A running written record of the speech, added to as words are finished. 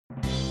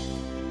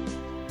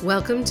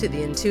Welcome to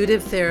The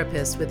Intuitive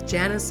Therapist with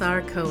Janis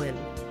R. Cohen,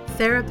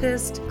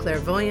 therapist,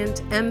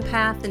 clairvoyant,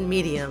 empath, and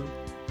medium.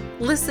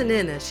 Listen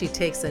in as she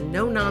takes a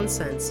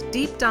no-nonsense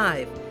deep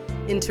dive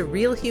into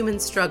real human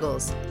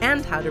struggles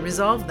and how to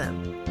resolve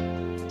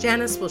them.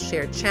 Janis will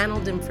share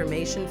channeled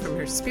information from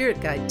her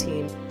spirit guide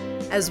team,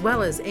 as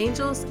well as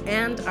angels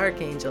and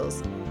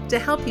archangels, to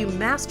help you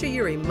master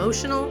your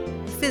emotional,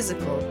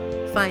 physical,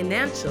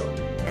 financial,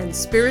 and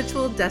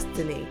spiritual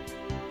destiny.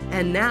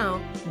 And now,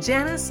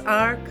 Janis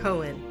R.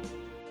 Cohen.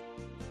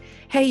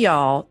 Hey,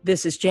 y'all.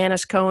 This is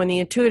Janis Cohen, the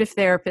Intuitive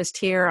Therapist,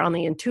 here on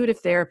the Intuitive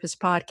Therapist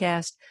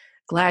podcast.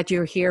 Glad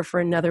you're here for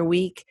another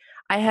week.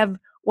 I have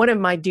one of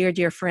my dear,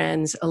 dear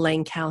friends,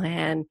 Elaine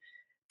Callahan,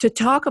 to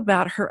talk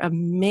about her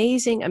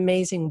amazing,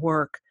 amazing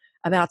work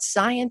about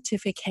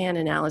scientific hand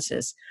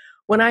analysis.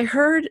 When I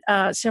heard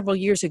several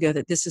years ago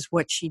that this is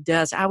what she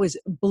does, I was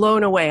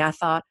blown away. I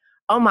thought,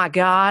 oh my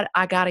God,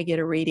 I got to get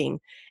a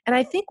reading. And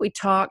I think we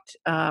talked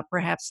I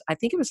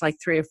think it was like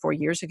 3 or 4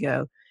 years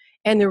ago.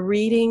 And the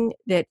reading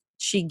that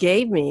she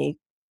gave me,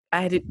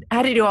 I had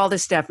to do all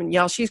this stuff. And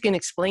y'all, she's going to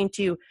explain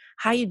to you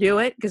how you do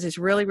it because it's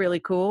really,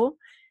 really cool.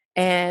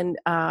 And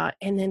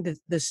then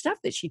the stuff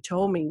that she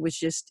told me was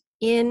just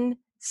insane.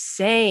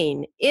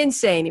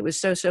 It was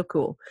so, so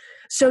cool.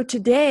 So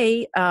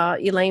today,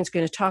 Elaine's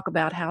going to talk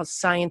about how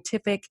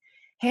scientific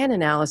hand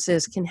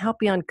analysis can help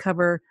you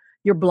uncover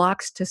your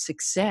blocks to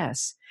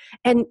success.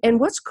 And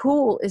what's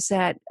cool is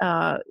that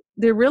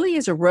there really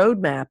is a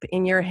roadmap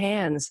in your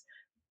hands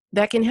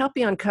that can help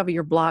you uncover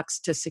your blocks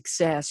to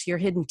success, your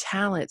hidden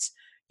talents,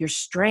 your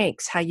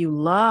strengths, how you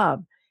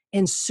love,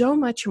 and so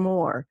much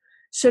more.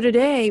 So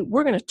today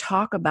we're going to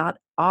talk about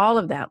all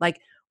of that, like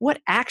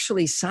what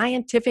actually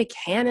scientific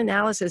hand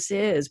analysis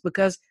is,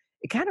 because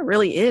it kind of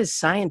really is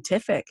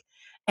scientific,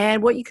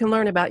 and what you can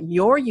learn about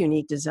your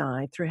unique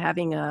design through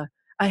having a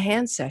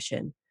hand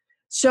session.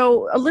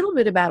 So a little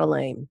bit about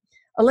Elaine.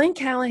 Elaine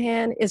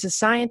Callahan is a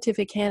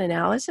scientific hand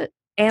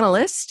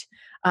analyst,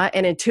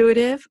 an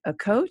intuitive, a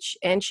coach,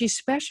 and she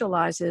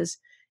specializes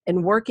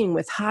in working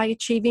with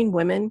high-achieving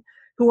women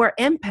who are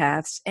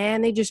empaths,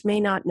 and they just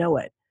may not know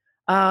it.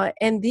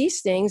 And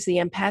these things, the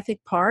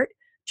empathic part,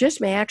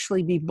 just may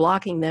actually be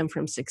blocking them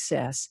from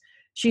success.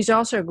 She's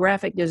also a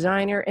graphic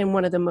designer and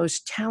one of the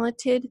most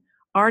talented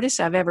artists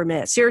I've ever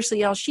met.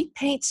 Seriously, y'all, she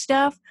paints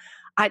stuff.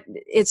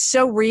 It's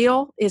so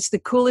real. It's the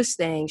coolest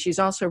thing. She's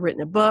also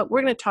written a book.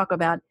 We're going to talk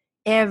about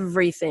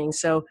everything.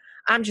 So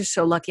I'm just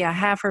so lucky I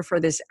have her for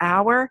this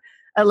hour.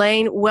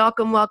 Elaine,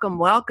 welcome, welcome,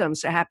 welcome.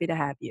 So happy to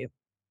have you.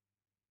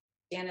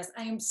 Janis,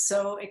 I am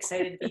so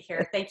excited to be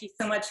here. Thank you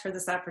so much for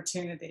this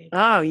opportunity.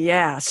 Oh,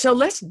 yeah. So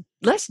let's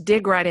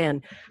dig right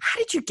in. How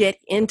did you get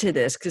into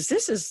this? Because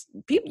this is,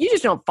 you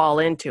just don't fall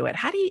into it.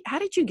 How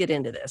did you get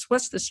into this?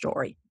 What's the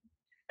story?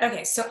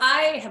 Okay, so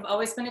I have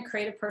always been a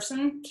creative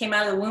person, came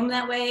out of the womb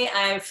that way.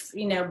 I've,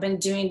 been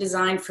doing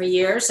design for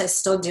years. I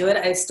still do it.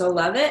 I still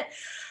love it.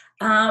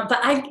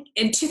 But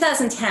in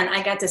 2010,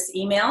 I got this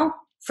email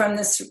from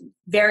this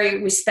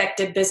very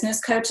respected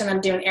business coach, and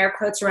I'm doing air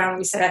quotes around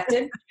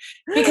respected,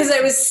 because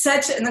I was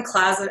such in the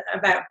closet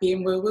about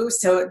being woo-woo.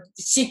 So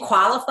she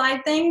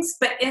qualified things.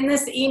 But in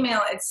this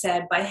email, it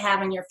said, by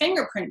having your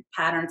fingerprint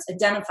patterns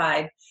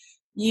identified,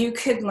 you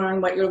could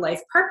learn what your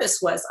life purpose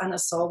was on a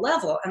soul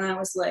level. And I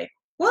was like,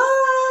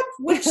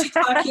 what is she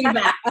talking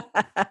about?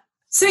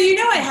 So,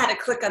 I had to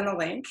click on the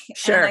link.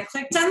 Sure. And I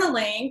clicked on the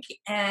link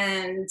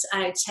and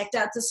I checked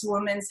out this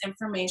woman's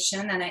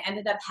information, and I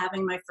ended up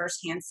having my first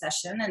hand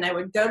session. And I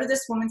would go to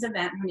this woman's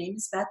event. Her name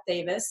is Beth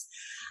Davis.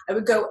 I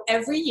would go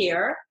every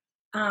year.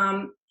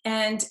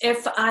 And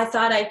if I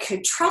thought I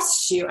could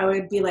trust you, I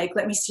would be like,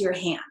 let me see your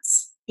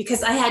hands.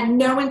 Because I had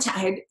no intent. I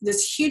had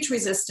this huge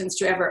resistance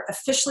to ever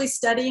officially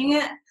studying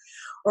it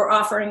or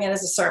offering it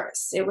as a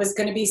service. It was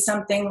going to be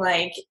something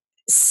like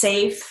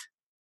safe,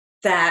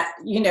 that,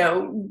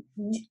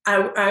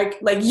 I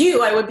like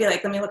you, I would be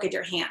like, let me look at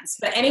your hands.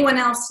 But anyone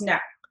else, no.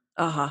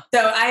 Uh-huh.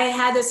 So I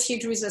had this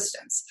huge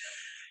resistance.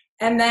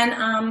 And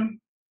then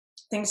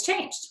things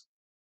changed.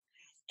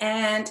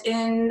 And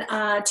in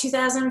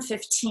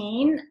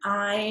 2015,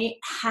 I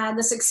had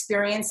this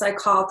experience I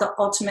call it the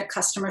ultimate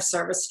customer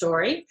service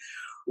story,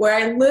 where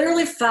I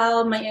literally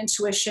followed my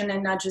intuition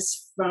and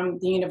nudges from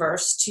the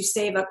universe to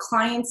save a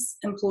client's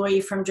employee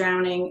from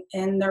drowning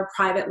in their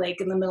private lake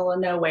in the middle of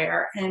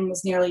nowhere, and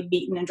was nearly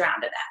beaten and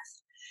drowned to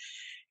death.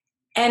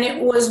 And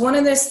it was one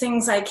of those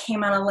things I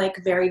came out of like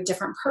a very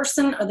different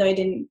person, although I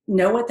didn't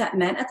know what that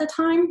meant at the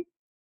time.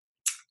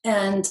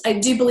 And I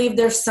do believe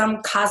there's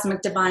some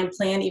cosmic divine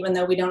plan, even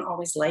though we don't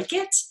always like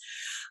it.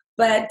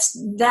 But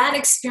that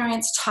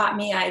experience taught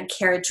me I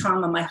carried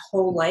trauma my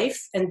whole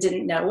life and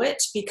didn't know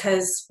it,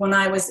 because when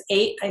I was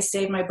 8, I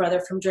saved my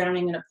brother from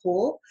drowning in a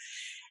pool,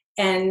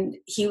 and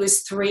he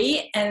was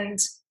 3, and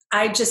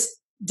I just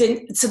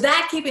didn't. So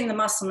that gave me the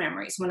muscle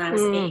memories when I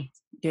was 8.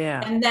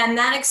 Yeah. And then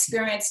that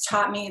experience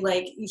taught me,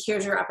 like,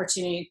 here's your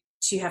opportunity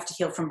to have to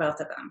heal from both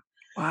of them.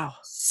 Wow.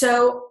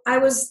 So I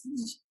was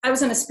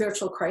in a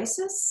spiritual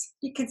crisis,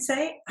 you could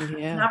say, an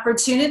Yeah.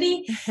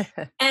 opportunity.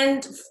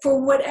 And for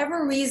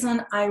whatever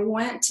reason, I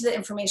went to the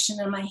information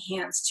in my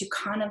hands to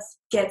kind of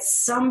get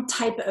some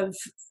type of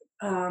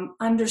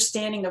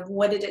understanding of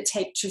what did it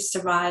take to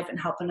survive and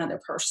help another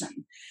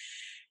person.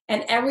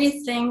 And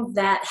everything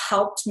that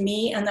helped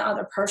me and the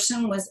other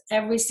person was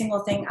every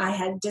single thing I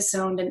had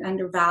disowned and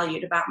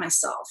undervalued about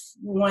myself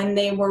when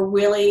they were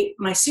really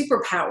my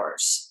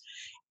superpowers.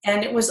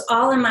 And it was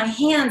all in my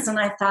hands. And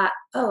I thought,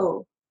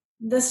 oh,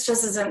 this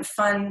just isn't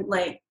fun,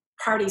 like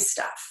party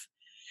stuff.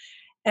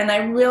 And I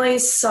really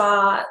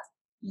saw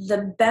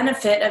the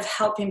benefit of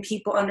helping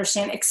people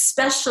understand,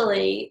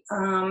 especially,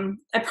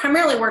 I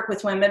primarily work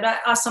with women, but I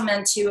also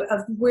men too,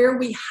 of where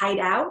we hide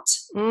out.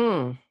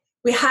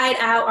 We hide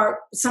out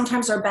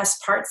sometimes our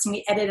best parts and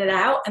we edit it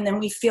out, and then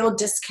we feel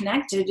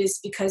disconnected is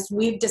because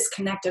we've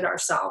disconnected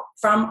ourselves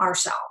from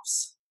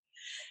ourselves.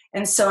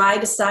 And so I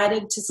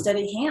decided to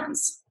study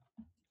hands.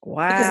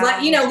 Wow.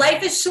 Because,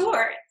 life is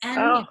short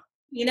and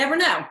you never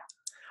know.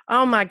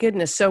 Oh my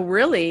goodness. So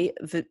really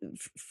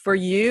for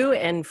you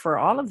and for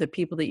all of the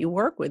people that you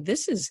work with,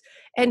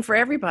 and for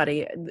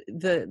everybody,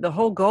 the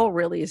whole goal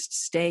really is to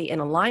stay in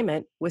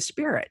alignment with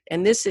spirit.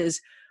 And this is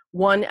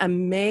one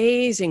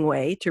amazing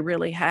way to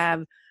really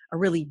have a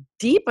really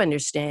deep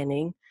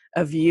understanding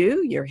of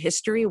you, your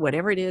history,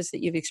 whatever it is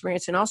that you've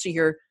experienced, and also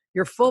your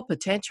full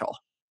potential.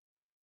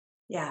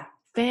 Yeah.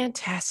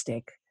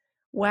 Fantastic.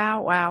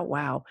 Wow, wow,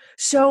 wow.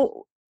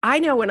 So I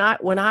know when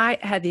I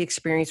had the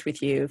experience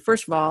with you,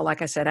 first of all,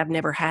 like I said, I've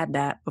never had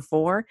that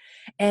before.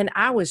 And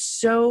I was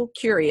so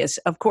curious.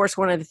 Of course,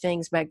 one of the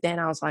things back then,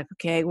 I was like,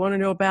 okay, I want to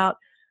know about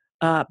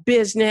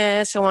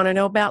business. I want to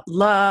know about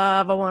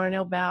love. I want to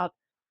know about,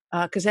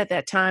 because at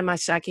that time, my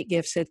psychic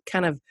gifts had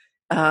kind of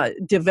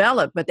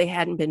developed, but they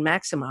hadn't been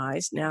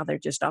maximized. Now they're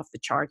just off the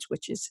charts,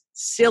 which is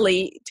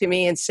silly to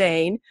me,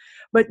 insane.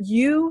 But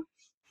you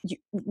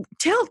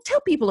tell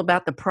people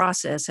about the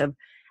process of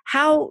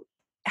how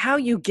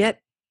you get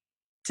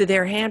to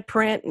their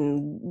handprint,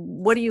 and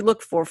what do you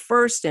look for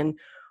first, and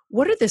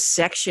what are the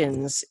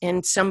sections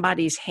in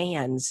somebody's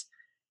hands,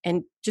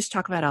 and just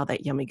talk about all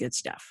that yummy good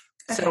stuff.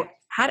 Okay. So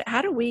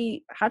how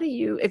do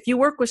you, if you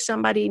work with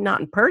somebody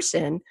not in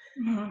person,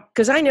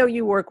 because I know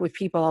you work with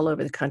people all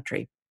over the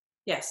country.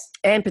 Yes.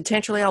 And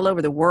potentially all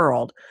over the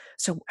world.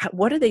 So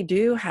what do they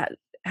do?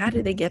 How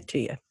do they get to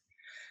you?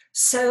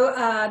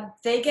 So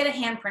they get a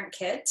handprint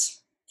kit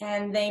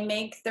and they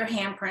make their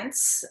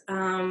handprints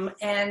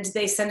and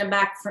they send them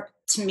back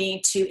to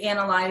me to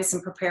analyze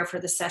and prepare for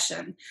the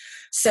session.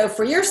 So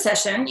for your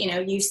session,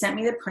 you sent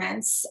me the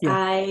prints. Yeah.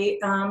 I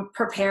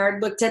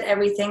prepared, looked at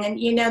everything,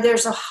 and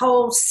there's a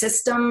whole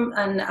system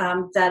and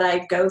that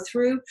I go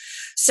through.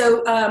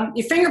 So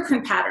your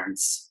fingerprint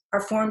patterns are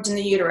formed in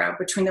the utero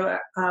between the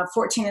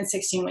 14 and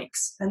 16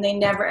 weeks, and they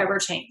never, ever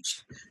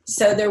change.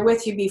 So they're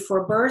with you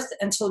before birth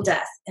until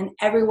death, and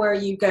everywhere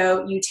you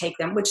go, you take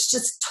them, which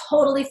just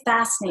totally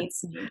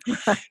fascinates me.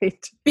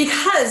 Right.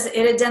 Because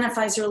it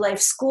identifies your life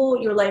school,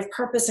 your life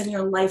purpose, and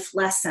your life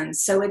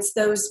lessons. So it's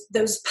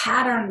those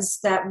patterns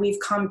that we've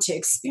come to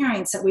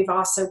experience that we've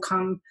also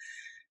come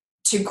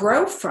to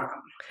grow from.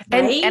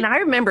 Right? And I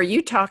remember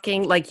you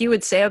talking, like you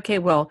would say, okay,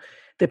 well,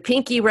 the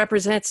pinky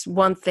represents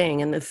one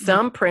thing and the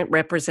thumbprint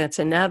represents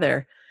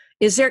another.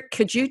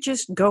 Could you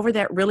just go over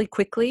that really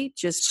quickly?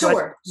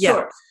 Sure.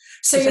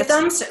 So your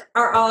thumbs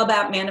are all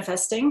about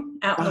manifesting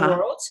out in the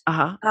world.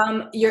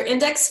 Your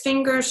index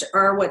fingers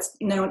are what's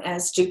known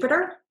as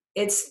Jupiter.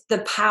 It's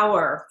the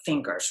power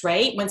fingers,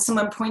 right? When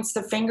someone points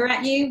their finger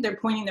at you, they're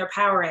pointing their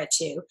power at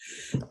you.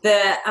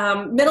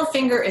 The middle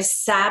finger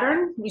is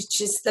Saturn,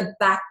 which is the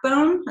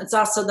backbone. It's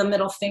also the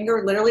middle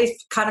finger. Literally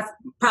kind of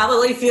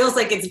probably feels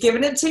like it's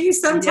giving it to you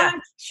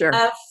sometimes. Yeah, sure.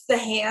 Of the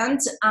hand.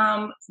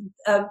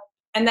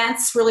 And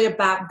that's really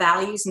about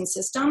values and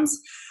systems.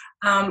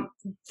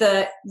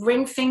 The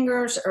ring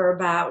fingers are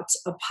about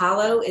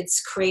Apollo.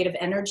 It's creative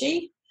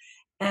energy.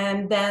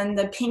 And then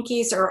the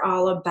pinkies are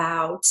all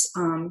about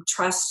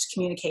trust,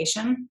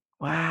 communication.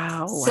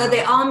 Wow. So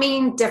they all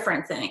mean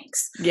different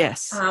things.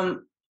 Yes.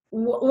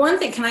 One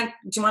thing, do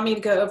you want me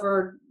to go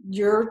over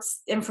your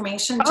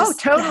information? Oh,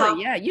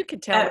 totally. Yeah, you can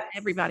tell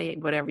everybody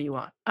whatever you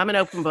want. I'm an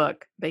open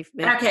book. They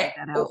okay.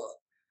 That out.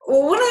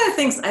 Well, one of the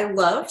things I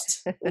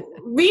loved,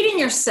 reading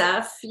your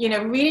stuff,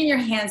 reading your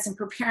hands and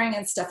preparing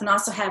and stuff, and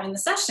also having the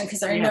session,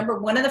 because I remember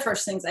one of the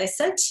first things I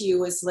said to you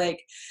was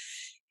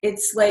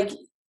it's like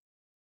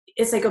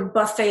a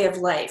buffet of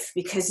life,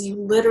 because you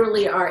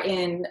literally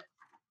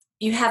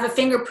you have a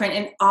fingerprint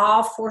in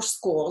all 4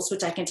 schools,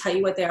 which I can tell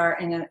you what they are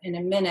in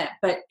a minute,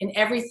 but in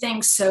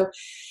everything. So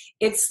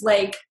it's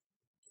like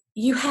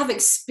you have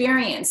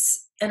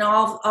experience in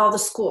all the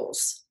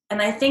schools.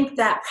 And I think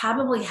that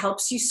probably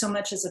helps you so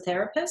much as a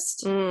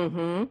therapist,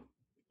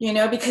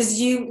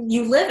 because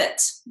you live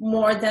it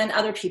more than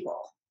other people.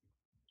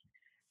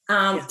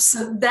 Yeah.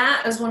 So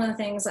that is one of the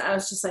things that I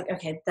was just like,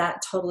 okay,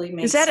 that totally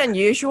makes Is that sense.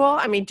 unusual?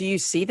 I mean, do you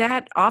see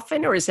that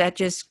often, or is that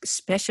just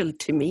special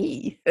to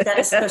me? That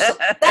is special.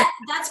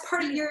 That's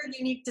part of your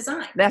unique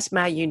design. That's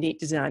my unique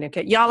design.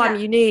 Okay. Y'all, I'm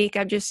Yeah. unique.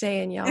 I'm just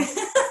saying, y'all.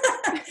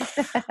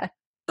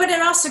 But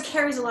it also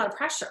carries a lot of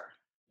pressure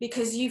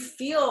because you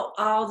feel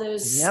all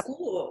those Yep.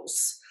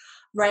 schools,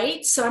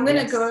 right? So I'm going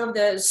to Yes. go over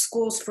the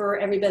schools for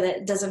everybody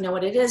that doesn't know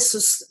what it is.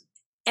 So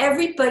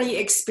everybody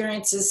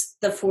experiences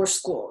the 4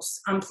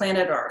 schools on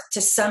planet Earth to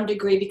some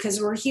degree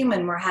because we're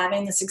human, we're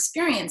having this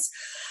experience.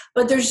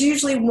 But there's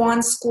usually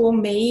 1 school,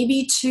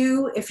 maybe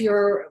 2 if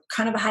you're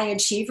kind of a high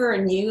achiever,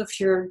 and if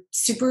you're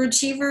super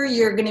achiever,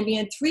 you're going to be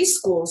in 3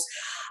 schools.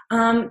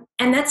 And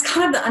that's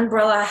kind of the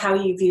umbrella how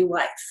you view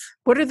life.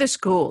 What are the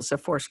schools, the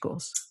 4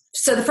 schools?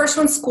 So the first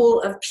one's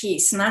School of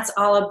Peace, and that's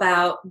all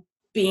about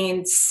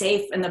being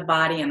safe in the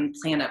body and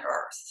planet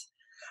Earth.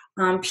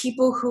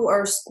 People who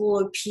are School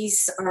of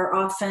Peace are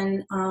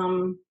often,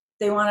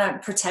 they want to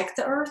protect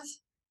the Earth.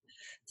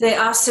 They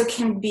also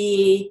can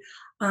be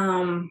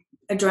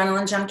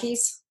adrenaline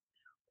junkies,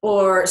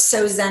 or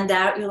so zenned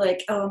out, you're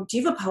like, oh, do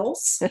you have a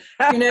pulse?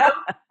 You know?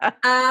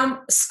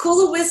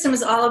 School of Wisdom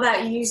is all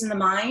about using the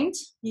mind,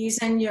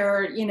 using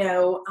your,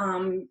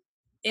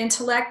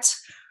 intellect.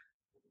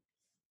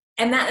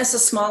 And that is the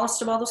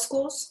smallest of all the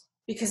schools,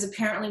 because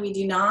apparently we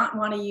do not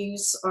want to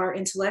use our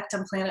intellect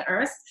on planet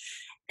Earth.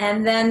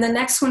 And then the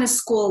next one is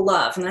School of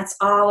Love, and that's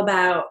all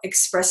about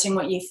expressing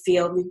what you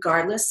feel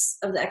regardless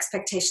of the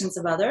expectations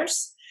of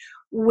others,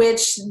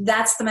 which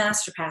that's the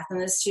master path. In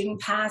the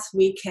student path,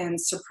 we can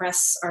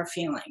suppress our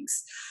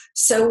feelings.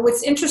 So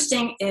what's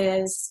interesting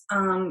is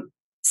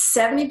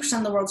 70%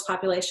 of the world's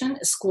population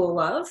is School of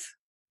Love,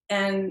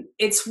 and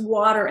it's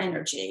water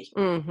energy.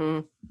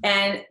 Mm-hmm.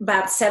 And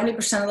about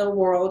 70% of the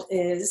world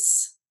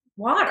is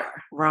water.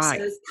 Right. So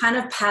those kind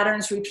of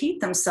patterns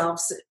repeat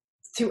themselves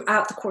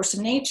throughout the course of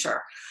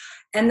nature.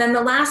 And then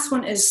the last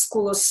one is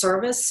School of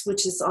Service,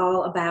 which is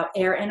all about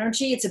air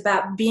energy. It's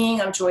about being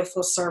of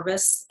joyful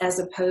service as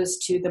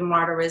opposed to the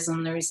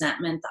martyrism, the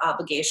resentment, the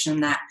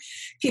obligation that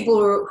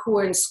people who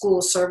are in School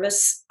of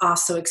Service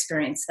also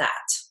experience that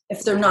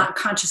if they're not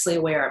consciously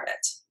aware of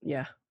it.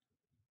 Yeah.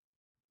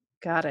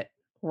 Got it.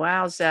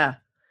 Wowza.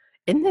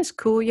 Isn't this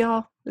cool,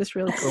 y'all? This is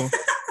really cool.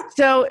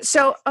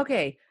 So,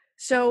 okay.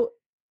 So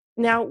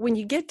now when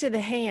you get to the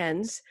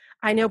hands,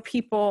 I know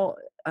people,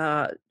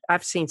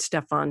 I've seen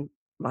stuff on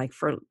like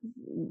for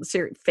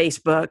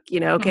Facebook,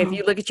 okay, if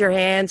you look at your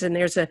hands and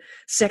there's a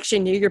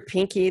section near your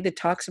pinky that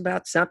talks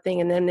about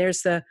something, and then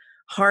there's the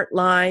heart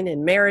line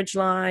and marriage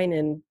line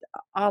and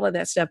all of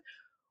that stuff.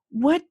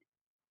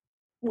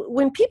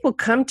 When people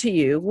come to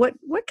you,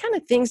 what kind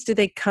of things do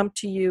they come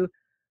to you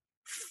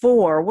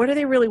for? What do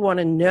they really want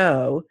to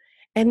know?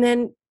 And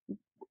then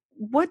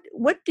what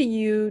do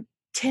you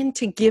tend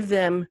to give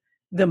them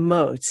the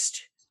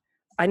most?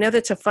 I know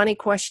that's a funny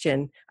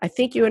question. I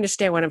think you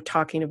understand what I'm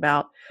talking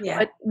about.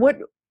 Yeah. But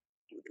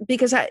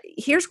because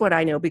here's what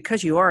I know,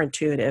 because you are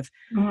intuitive,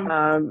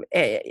 and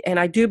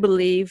I do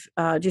believe,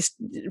 just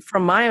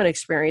from my own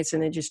experience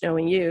and then just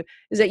knowing you,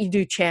 is that you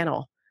do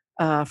channel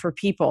for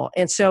people.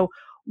 And so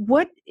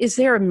is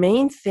there a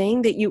main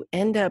thing that you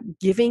end up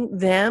giving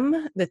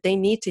them that they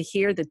need to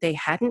hear that they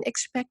hadn't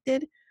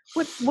expected?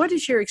 What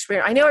is your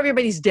experience? I know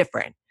everybody's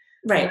different.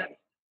 Right.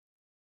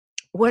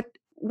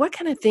 What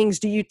kind of things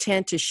do you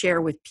tend to share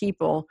with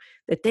people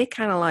that they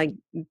kind of like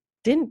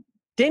didn't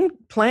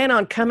plan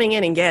on coming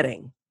in and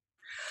getting?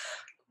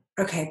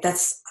 Okay,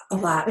 that's a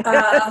lot.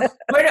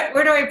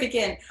 Where do I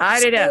begin? I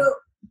don't know.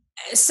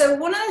 So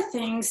one of the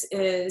things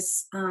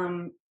is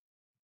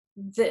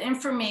the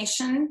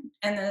information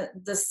and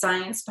the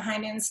science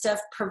behind it and stuff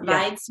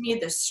provides me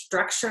the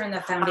structure and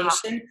the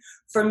foundation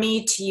for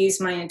me to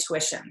use my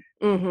intuition.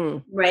 Mm-hmm.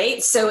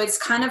 Right? So it's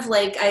kind of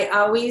like I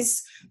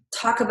always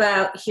talk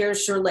about,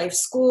 here's your life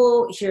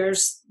school,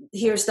 here's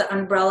the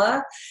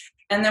umbrella,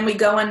 and then we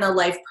go into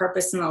life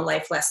purpose and the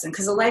life lesson,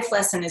 because the life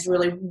lesson is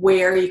really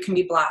where you can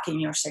be blocking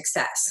your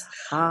success.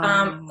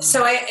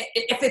 So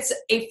if it's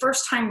a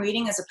first time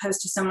reading as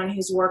opposed to someone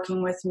who's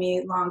working with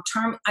me long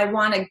term, I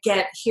want to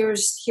get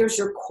here's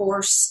your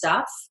core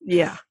stuff.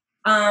 Yeah.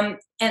 And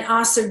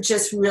also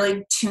just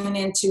really tune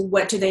into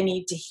what do they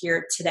need to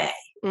hear today.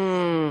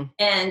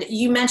 And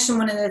you mentioned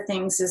one of the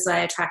things is I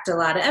attract a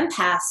lot of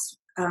empaths.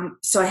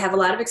 So I have a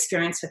lot of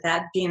experience with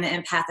that, being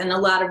an empath, and a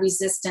lot of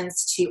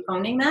resistance to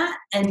owning that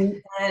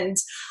and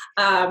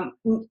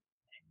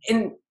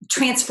in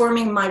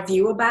transforming my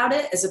view about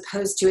it, as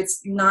opposed to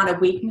it's not a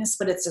weakness,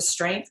 but it's a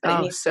strength, but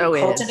it needs to be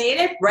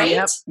cultivated,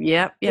 right?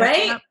 Yep.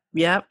 Right?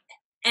 Yep.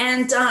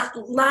 And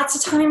lots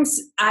of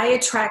times I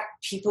attract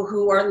people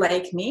who are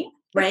like me,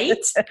 right?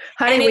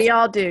 Honey, we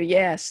all do,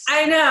 yes.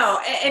 I know.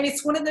 And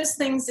it's one of those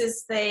things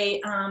is they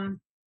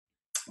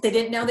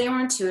didn't know they were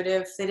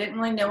intuitive. They didn't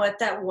really know what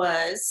that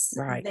was.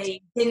 Right.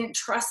 They didn't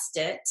trust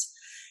it.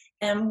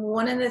 And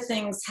one of the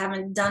things,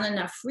 having done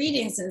enough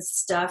readings and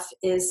stuff,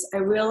 is I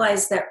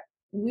realized that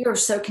we are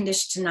so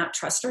conditioned to not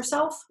trust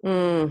ourselves.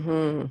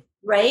 Mm-hmm.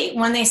 right?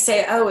 When they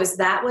say, oh, is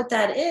that what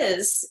that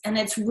is? And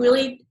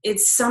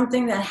it's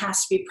something that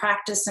has to be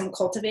practiced and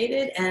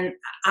cultivated. And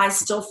I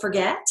still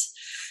forget,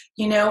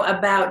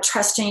 about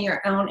trusting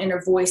your own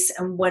inner voice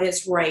and what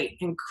is right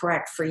and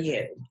correct for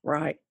you.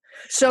 Right.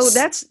 So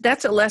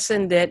that's a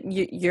lesson that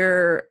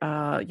your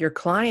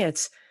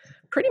clients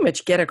pretty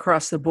much get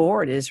across the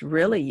board is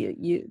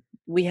really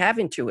we have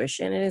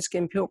intuition, and it's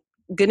going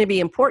to be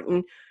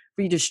important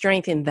for you to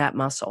strengthen that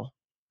muscle.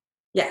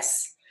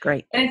 Yes.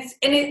 Great. And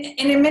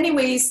in many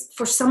ways,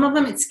 for some of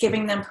them, it's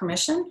giving them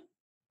permission.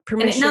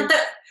 Permission and not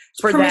that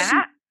for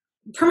that?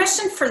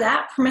 Permission for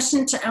that,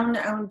 permission to own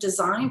their own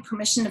design,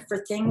 permission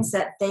for things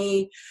that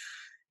they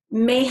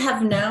may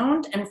have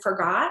known and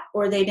forgot,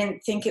 or they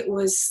didn't think it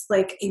was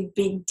like a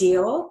big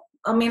deal.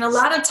 I mean, a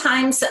lot of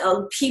times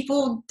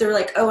people, they're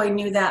like, oh, I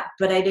knew that,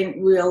 but I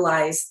didn't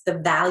realize the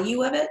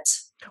value of it.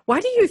 Why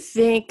do you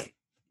think,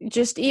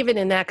 just even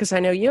in that, because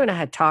I know you and I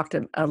had talked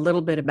a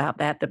little bit about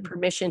that, the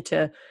permission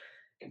to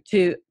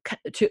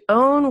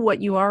own what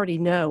you already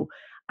know.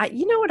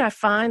 You know what I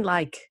find,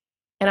 like,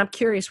 and I'm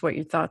curious what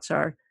your thoughts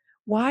are,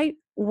 why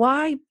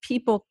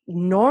people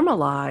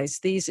normalize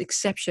these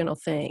exceptional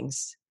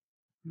things.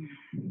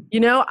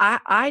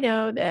 I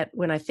know that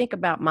when I think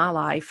about my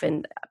life,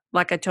 and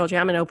like I told you,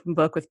 I'm an open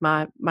book with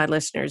my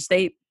listeners.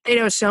 They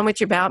know so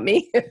much about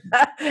me.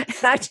 And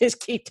I just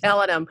keep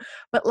telling them.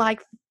 But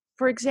like,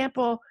 for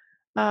example,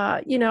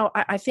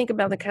 I think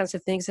about the kinds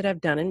of things that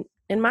I've done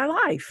in my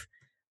life.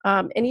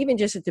 And even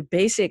just at the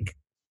basic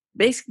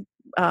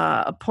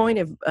point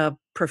of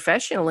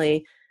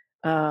professionally,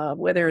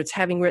 whether it's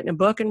having written a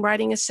book and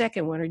writing a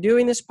second one, or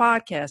doing this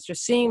podcast, or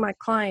seeing my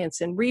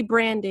clients and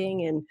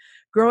rebranding and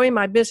growing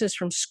my business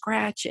from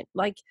scratch, and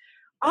like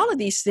all of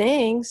these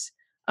things.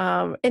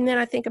 And then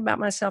I think about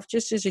myself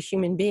just as a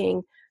human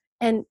being.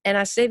 And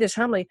I say this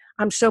humbly,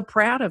 I'm so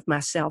proud of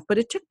myself, but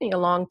it took me a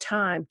long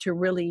time to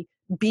really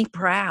be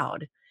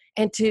proud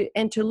and to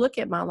look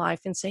at my life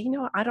and say,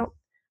 I don't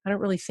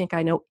really think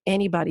I know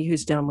anybody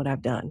who's done what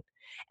I've done.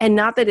 And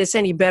not that it's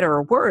any better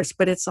or worse,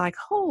 but it's like,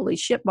 holy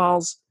shit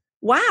balls.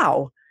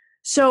 Wow.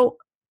 So,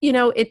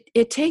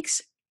 it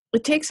takes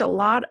a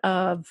lot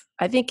of,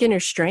 I think,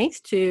 inner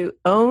strength to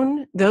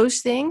own those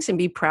things and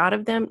be proud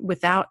of them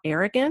without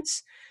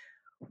arrogance.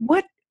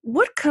 What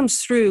comes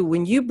through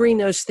when you bring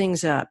those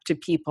things up to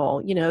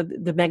people,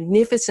 the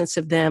magnificence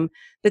of them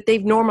that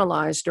they've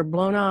normalized or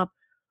blown up?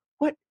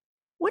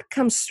 What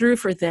comes through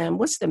for them?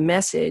 What's the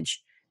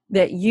message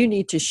that you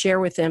need to share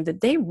with them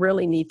that they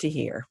really need to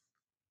hear?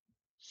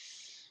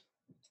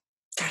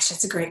 Gosh,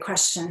 that's a great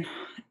question.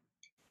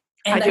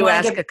 And I do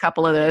ask a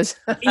couple of those.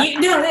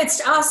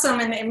 It's awesome.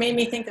 And it made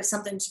me think of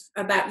something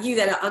about you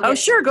that I'll get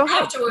sure, go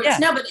ahead. afterwards. Yeah.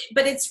 No,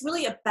 but it's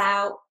really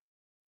about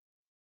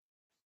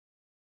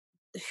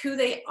who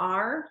they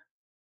are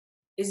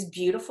is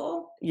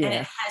beautiful. Yeah. And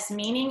it has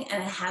meaning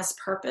and it has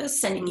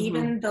purpose. And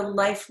even the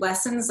life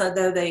lessons,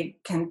 although they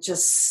can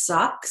just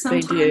suck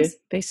sometimes. They do.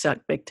 They suck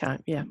big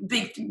time. Yeah.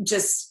 Big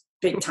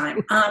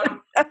time.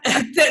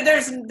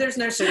 There's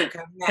no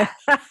sugarcoating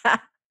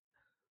that.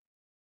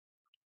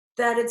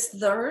 That it's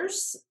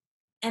theirs.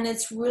 And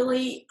it's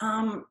really,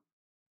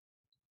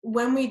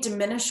 when we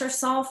diminish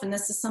ourselves, and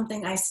this is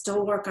something I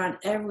still work on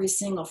every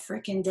single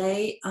freaking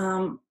day,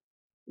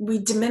 we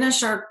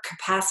diminish our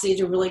capacity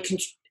to really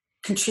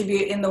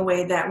contribute in the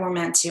way that we're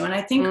meant to. And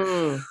I think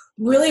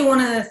really one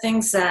of the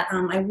things that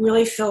I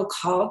really feel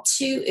called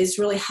to is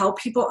really help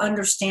people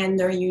understand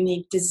their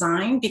unique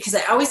design, because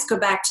I always go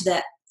back to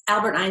that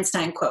Albert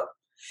Einstein quote.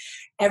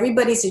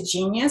 Everybody's a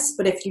genius,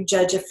 but if you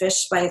judge a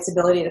fish by its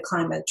ability to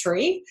climb a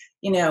tree,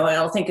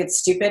 I'll think it's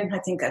stupid. I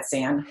think that's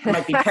Anne. I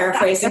might be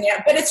paraphrasing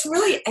it, but it's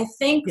really, I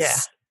think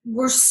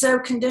we're so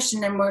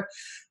conditioned, and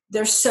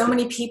there's so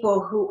many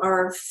people who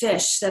are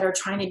fish that are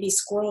trying to be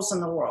squirrels in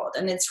the world.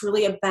 And it's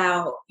really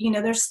about,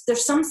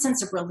 there's some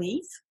sense of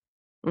relief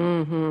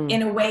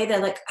in a way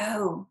that, like,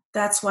 oh,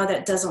 that's why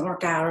that doesn't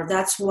work out, or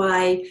that's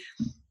why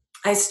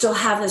I still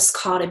have this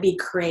call to be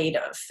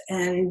creative.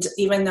 And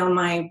even though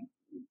my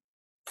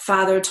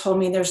father told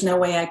me there's no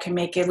way I can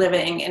make a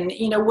living, and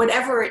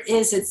whatever it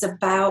is, it's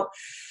about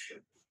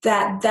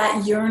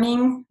that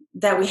yearning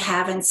that we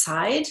have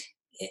inside.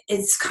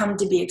 It's come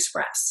to be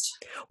expressed.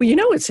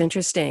 Well, what's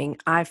interesting,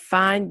 I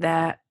find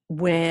that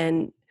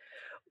when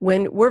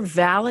we're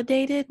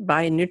validated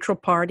by a neutral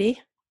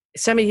party,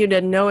 somebody who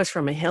doesn't know us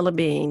from a hill of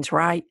beans,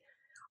 right?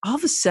 All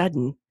of a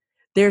sudden,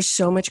 there's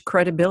so much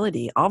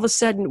credibility. All of a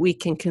sudden, we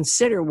can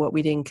consider what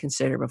we didn't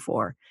consider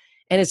before.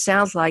 And it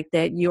sounds like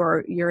that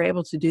you're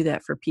able to do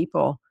that for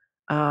people,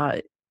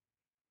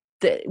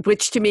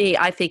 which to me,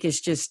 I think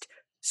is just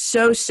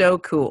so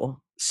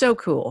cool. So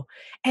cool.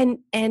 And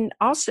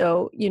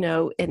also,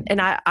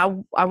 and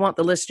I want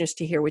the listeners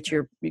to hear what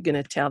you're going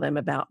to tell them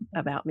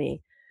about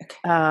me.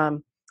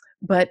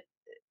 But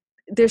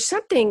there's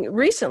something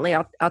recently,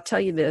 I'll tell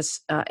you this,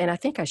 and I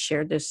think I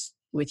shared this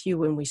with you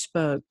when we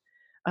spoke,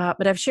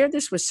 but I've shared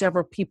this with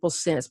several people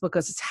since,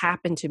 because it's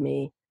happened to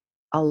me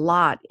a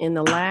lot in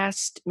the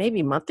last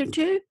maybe month or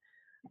two.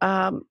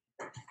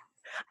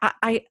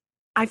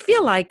 I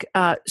feel like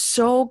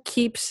soul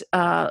keeps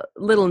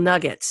little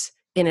nuggets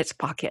in its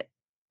pocket.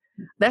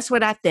 That's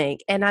what I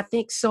think. And I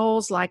think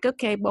soul's like,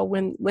 okay, well,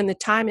 when the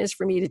time is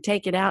for me to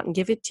take it out and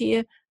give it to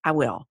you, I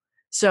will.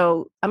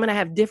 So I'm going to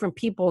have different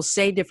people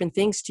say different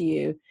things to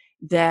you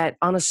that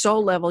on a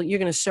soul level, you're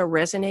going to so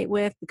resonate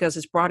with because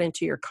it's brought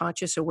into your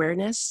conscious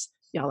awareness.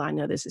 Y'all, I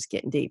know this is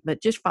getting deep,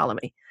 but just follow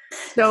me.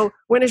 So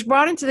when it's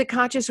brought into the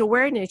conscious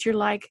awareness, you're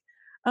like,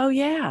 oh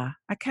yeah,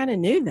 I kind of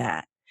knew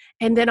that.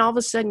 And then all of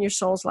a sudden your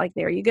soul's like,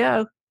 there you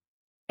go.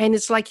 And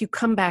it's like you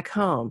come back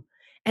home.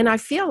 And I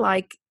feel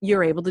like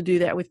you're able to do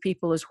that with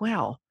people as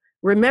well.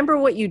 Remember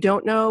what you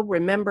don't know,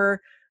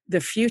 remember the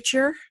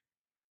future,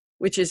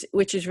 which is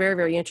very,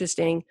 very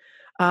interesting.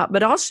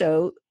 But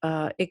also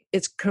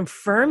it's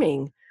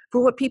confirming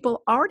for what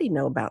people already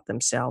know about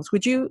themselves.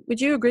 Would you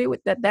agree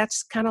with that?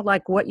 That's kind of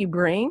like what you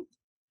bring?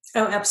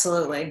 Oh,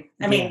 absolutely.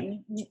 I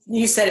mean,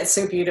 you said it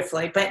so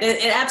beautifully, but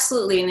it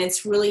absolutely, and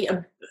it's really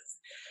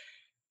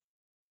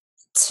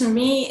to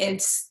me,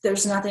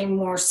 there's nothing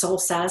more soul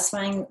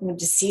satisfying than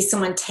to see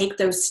someone take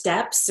those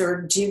steps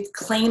or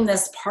claim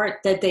this part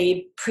that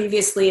they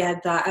previously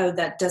had thought, oh,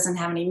 that doesn't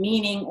have any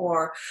meaning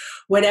or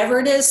whatever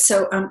it is.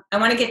 So I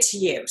want to get to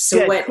you.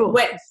 So Good, cool.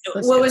 what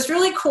was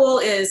really cool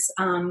is,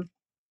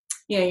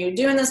 you're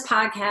doing this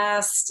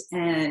podcast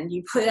and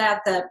you put out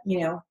the,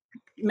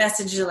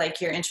 message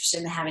like you're interested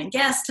in having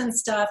guests and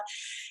stuff.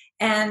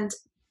 And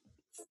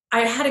I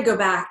had to go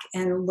back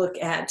and look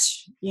at,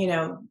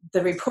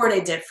 the report I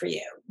did for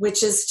you,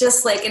 which is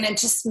just like, and it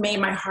just made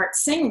my heart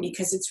sing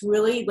because it's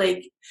really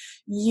like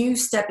you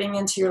stepping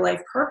into your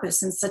life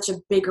purpose in such a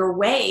bigger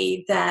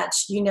way that,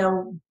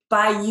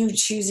 by you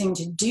choosing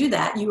to do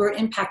that, you are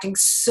impacting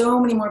so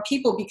many more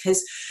people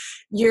because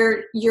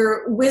your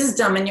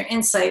wisdom and your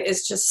insight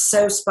is just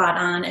so spot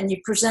on, and you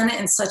present it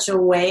in such a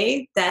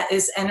way that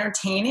is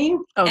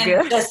entertaining. Oh, and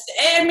good. It is.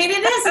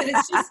 And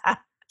it's just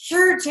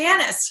pure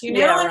Janis,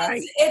 Yeah, and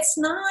right. it's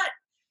not,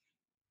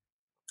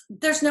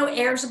 there's no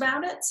airs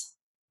about it,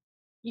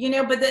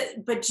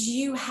 but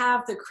you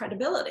have the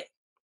credibility,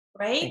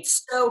 right?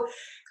 Thanks. So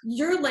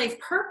your life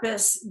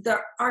purpose, the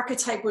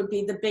archetype would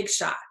be the big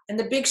shot, and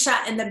the big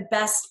shot in the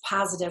best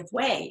positive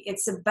way.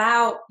 It's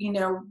about,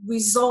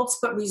 results,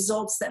 but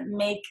results that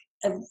make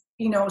a,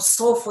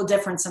 soulful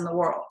difference in the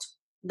world.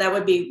 That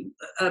would be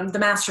the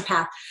master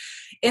path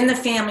in the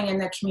family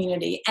and the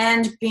community,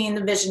 and being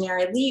the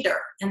visionary leader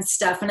and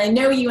stuff. And I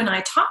know you and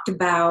I talked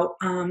about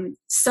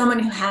someone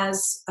who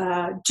has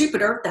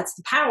Jupiter, that's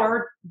the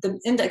power, the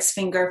index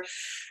finger,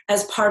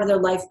 as part of their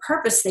life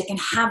purpose. They can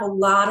have a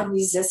lot of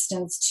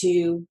resistance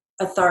to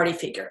authority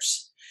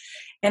figures.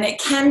 And it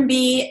can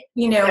be,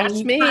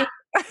 That's me.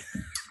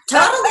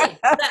 Totally.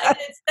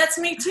 That's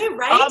me too,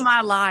 right? All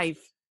my life.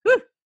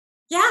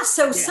 Yeah,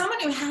 so someone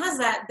who has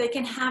that, they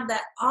can have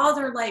that all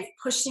their life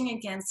pushing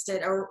against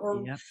it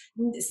or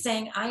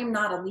saying, I am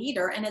not a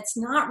leader. And it's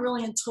not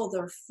really until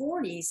their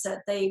 40s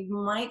that they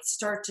might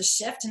start to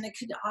shift. And it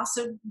could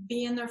also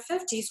be in their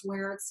 50s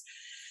where it's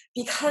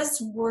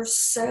because we're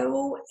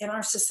so in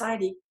our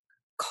society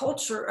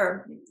culture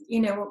or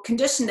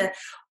conditioned to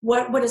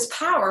what is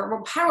power.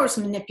 Well, power is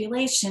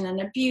manipulation and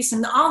abuse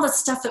and all the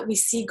stuff that we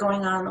see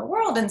going on in the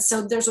world. And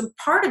so there's a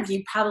part of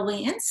you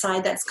probably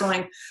inside that's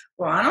going,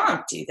 well, I don't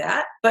want to do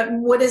that, but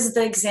what is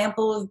the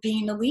example of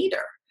being a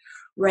leader,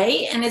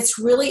 right? And it's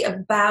really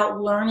about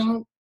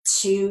learning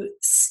to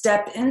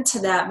step into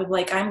that with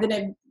like, I'm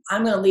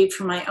gonna lead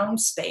from my own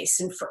space.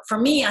 And for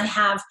me, I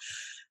have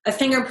a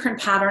fingerprint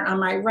pattern on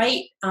my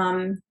right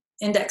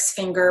index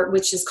finger,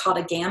 which is called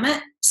a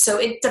gamut. So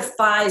it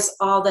defies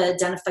all the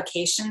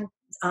identification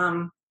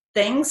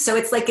things. So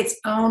it's like its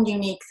own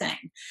unique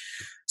thing.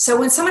 So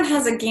when someone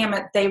has a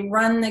gamut, they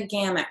run the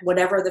gamut,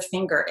 whatever the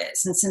finger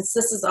is. And since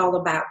this is all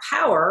about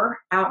power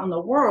out in the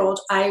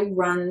world, I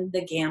run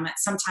the gamut.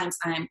 Sometimes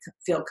I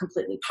feel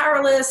completely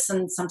powerless,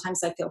 and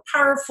sometimes I feel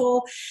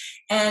powerful.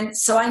 And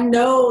so I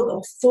know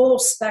the full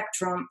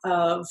spectrum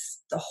of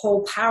the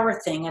whole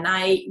power thing. And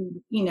I,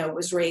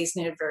 was raised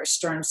in a very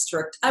stern,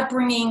 strict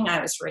upbringing.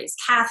 I was raised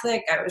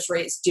Catholic. I was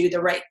raised do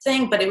the right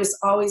thing, but it was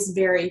always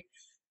very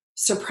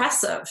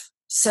suppressive.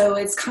 So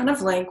it's kind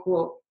of like,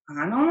 well,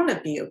 I don't want to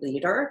be a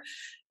leader.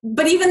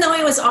 But even though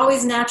I was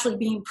always naturally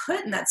being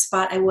put in that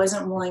spot, I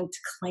wasn't willing to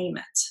claim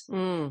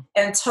it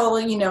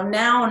until,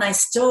 now, and I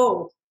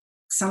still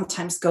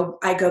sometimes go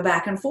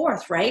back and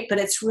forth, right? But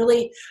it's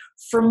really,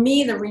 for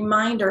me, the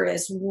reminder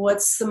is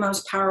what's the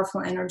most powerful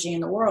energy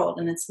in the world,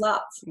 and it's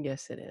love.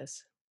 Yes, it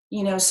is.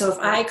 So if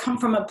I come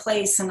from a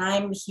place and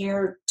I'm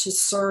here to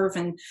serve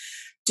and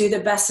do the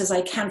best as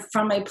I can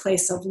from a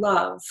place of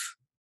love,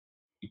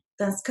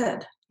 that's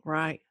good.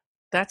 Right.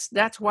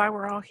 That's why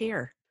we're all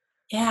here.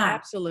 Yeah.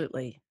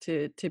 Absolutely.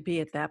 To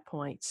be at that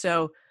point.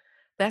 So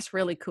that's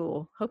really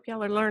cool. Hope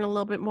y'all are learning a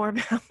little bit more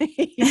about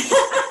me. Well,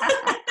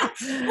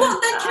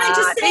 then can I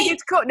just say, I think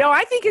it's cool. No,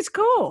 I think it's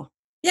cool.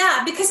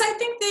 Yeah, because I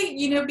think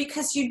that,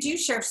 because you do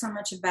share so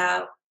much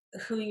about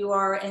who you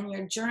are and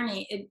your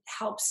journey, it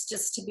helps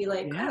just to be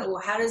like, oh,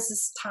 well, how does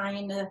this tie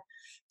into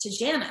to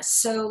Janis.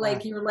 So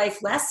like your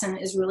life lesson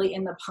is really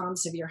in the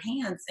palms of your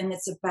hands. And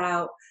it's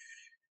about,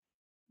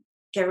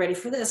 get ready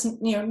for this,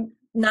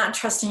 not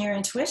trusting your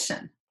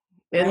intuition.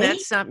 And right?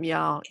 that's something,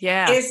 y'all.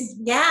 Yeah.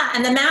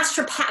 And the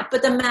master path,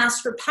 but the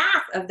master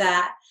path of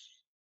that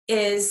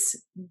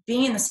is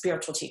being the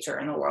spiritual teacher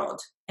in the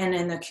world and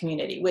in the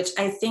community, which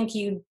I think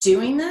you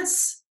doing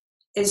this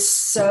is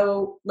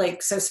so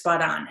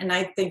spot on. And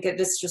I think it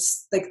is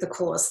just like the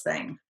coolest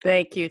thing.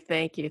 Thank you.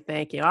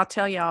 I'll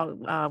tell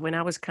y'all, when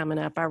I was coming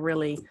up,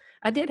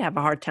 I did have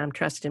a hard time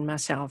trusting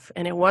myself.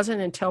 And it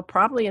wasn't until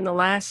probably in the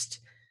last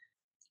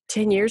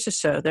 10 years or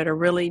so that I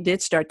really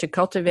did start to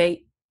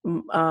cultivate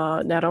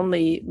not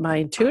only my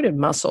intuitive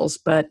muscles,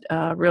 but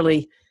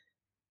really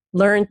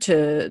learn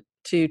to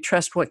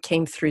trust what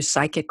came through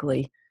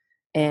psychically.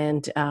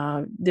 And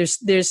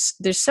there's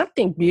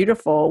something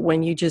beautiful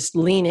when you just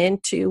lean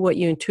into what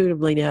you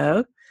intuitively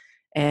know.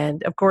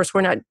 And of course,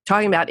 we're not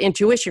talking about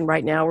intuition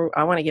right now.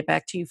 I want to get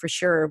back to you for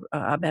sure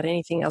about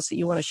anything else that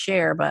you want to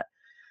share.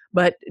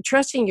 But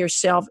trusting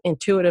yourself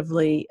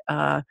intuitively,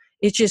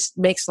 it just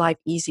makes life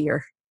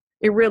easier.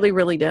 It really,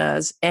 really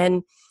does.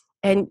 And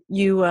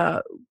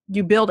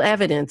you build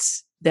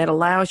evidence that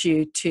allows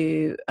you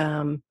to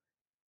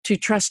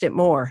trust it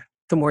more.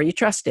 The more you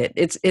trust it,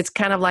 it's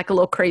kind of like a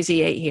little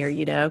crazy eight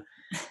here,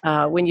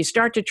 when you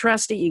start to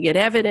trust it, you get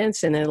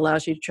evidence, and then it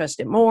allows you to trust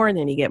it more, and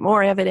then you get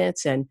more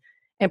evidence, and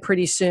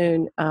pretty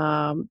soon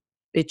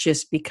it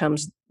just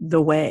becomes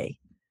the way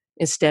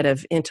instead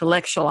of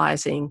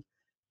intellectualizing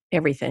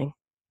everything.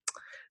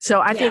 So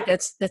I think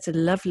that's a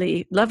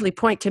lovely, lovely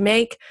point to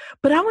make.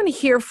 But I want to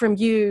hear from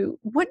you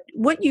what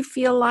you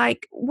feel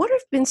like. What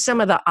have been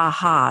some of the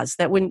ahas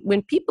that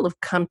when people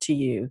have come to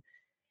you,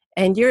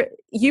 and you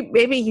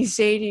maybe you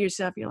say to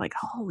yourself, you're like,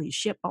 holy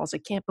shit balls, I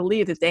can't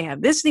believe that they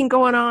have this thing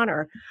going on,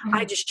 or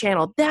I just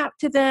channeled that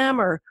to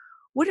them, or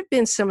what have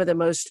been some of the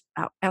most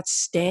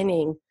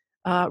outstanding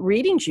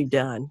readings you've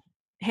done,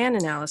 hand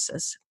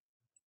analysis?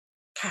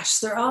 Gosh,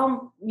 they're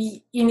all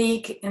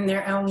unique in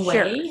their own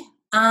Sure. way.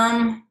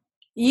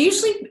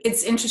 Usually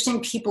it's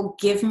interesting. People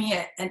give me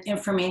an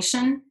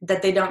information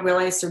that they don't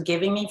realize they're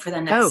giving me for the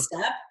next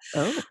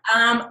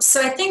step. So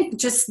I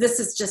think this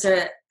is just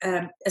a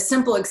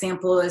simple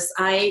example is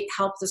I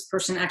helped this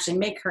person actually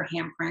make her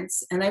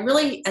handprints. And I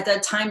really, at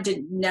that time,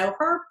 didn't know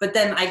her, but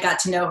then I got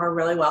to know her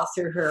really well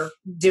through her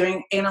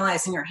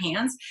analyzing her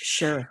hands.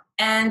 Sure.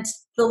 And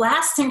the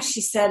last thing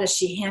she said as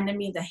she handed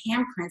me the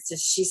handprints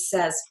is she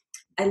says,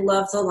 I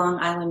love the Long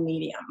Island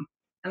medium.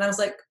 And I was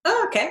like,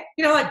 oh, okay.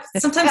 Like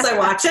sometimes I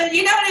watch it,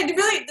 and I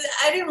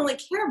didn't really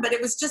care, but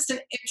it was just an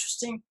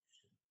interesting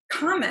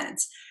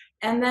comment.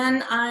 And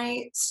then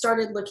I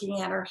started looking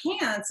at her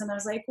hands, and I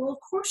was like, well, of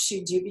course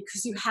you do,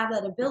 because you have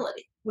that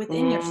ability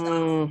within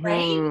yourself,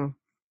 right?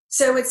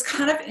 So it's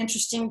kind of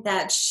interesting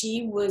that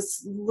she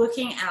was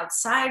looking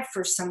outside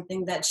for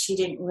something that she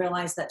didn't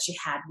realize that she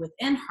had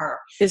within her.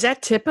 Is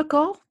that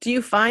typical? Do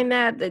you find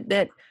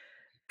that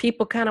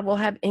people kind of will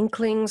have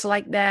inklings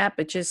like that,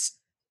 but just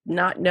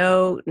not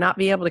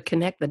be able to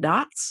connect the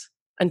dots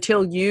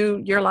until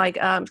you're like,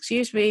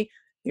 excuse me,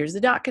 here's the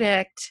dot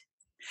connect?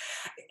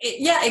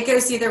 It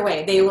goes either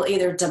way. They will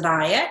either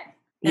deny it,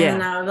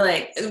 and I'm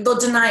like, they'll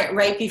deny it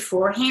right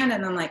beforehand,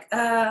 and I'm like,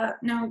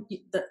 no,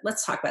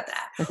 let's talk about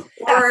that.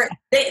 Or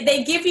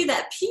they give you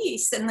that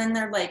piece, and then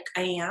they're like,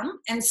 I am.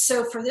 And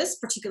so for this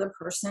particular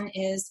person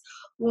is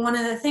one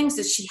of the things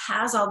that she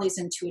has all these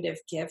intuitive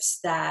gifts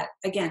that,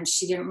 again,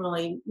 she didn't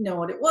really know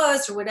what it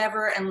was or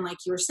whatever. And like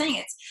you were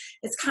saying,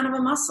 it's kind of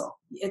a muscle.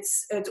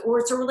 It's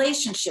a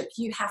relationship.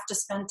 You have to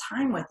spend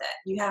time with it.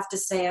 You have to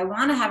say, I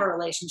want to have a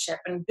relationship,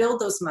 and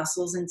build those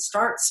muscles and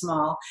start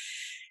small.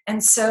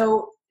 And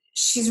so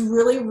she's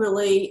really,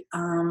 really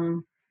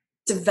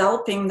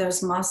developing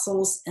those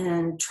muscles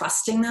and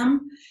trusting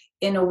them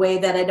in a way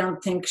that I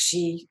don't think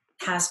she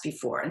has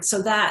before. And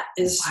so that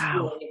is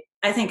really,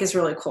 I think, is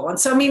really cool. And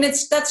so, I mean,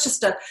 it's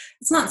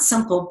not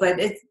simple, but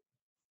it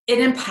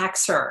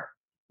impacts her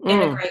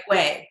in a great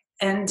way.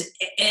 And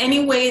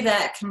any way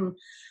that can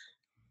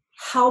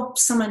help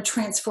someone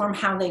transform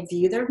how they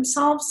view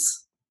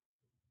themselves.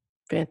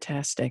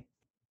 Fantastic.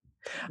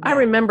 I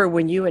remember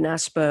when you and I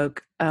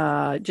spoke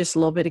just a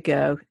little bit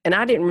ago, and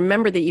I didn't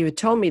remember that you had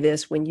told me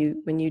this when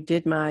you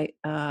did my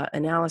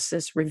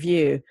analysis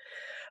review,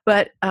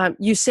 but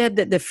you said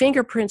that the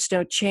fingerprints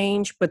don't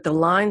change, but the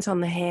lines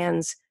on the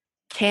hands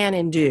can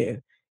and do.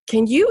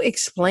 Can you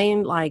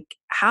explain like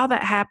how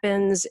that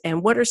happens,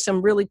 and what are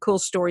some really cool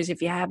stories,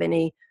 if you have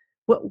any?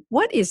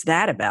 What is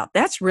that about?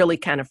 That's really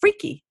kind of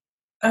freaky.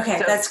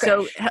 Okay, that's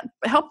great. So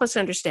help us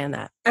understand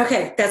that.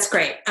 Okay, that's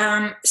great.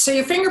 So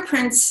your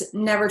fingerprints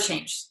never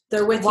change.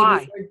 They're with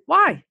you.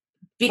 Why?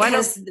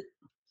 Because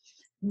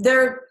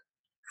they're.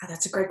 Oh,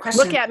 that's a great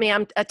question. Look at me.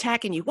 I'm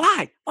attacking you.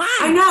 Why?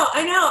 I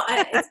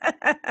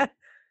know.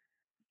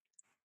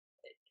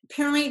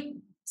 Apparently,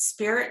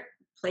 spirit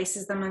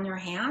places them in your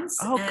hands.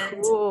 Oh,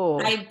 and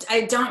cool.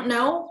 I don't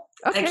know.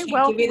 Okay, I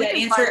can't give you that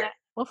answer.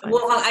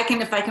 I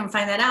can if I can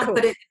find that out. Cool.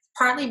 But it's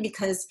partly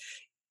because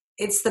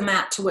it's the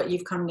map to what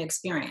you've come to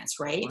experience,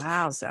 right?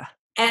 Wowza.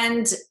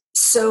 And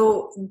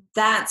So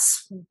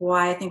that's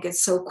why I think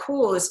it's so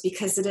cool, is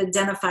because it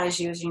identifies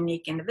you as a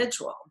unique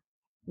individual,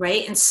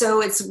 right? And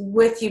so it's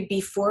with you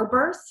before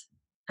birth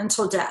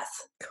until death.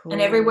 Cool.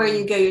 And everywhere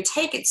you go, you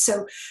take it.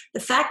 So the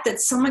fact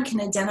that someone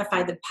can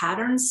identify the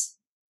patterns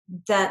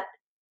that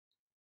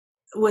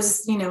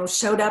was,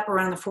 showed up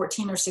around the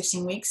 14 or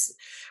 16 weeks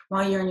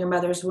while you're in your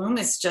mother's womb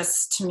is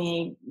just, to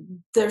me,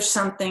 there's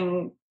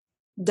something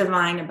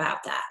divine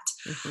about that.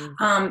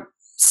 Mm-hmm.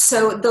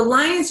 So the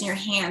lines in your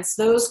hands,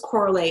 those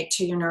correlate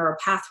to your neural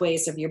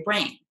pathways of your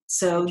brain.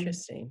 So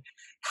Interesting.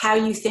 how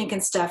you think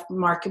and stuff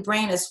mark your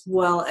brain as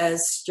well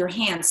as your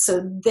hands.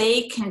 So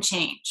they can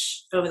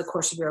change over the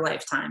course of your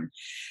lifetime.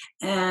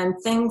 And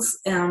things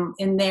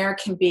in there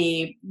can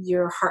be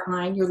your heart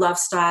line, your love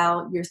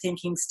style, your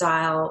thinking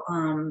style,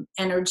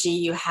 energy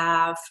you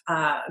have,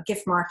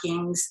 gift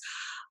markings.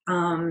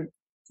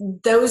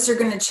 Those are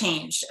going to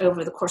change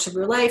over the course of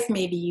your life.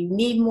 Maybe you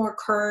need more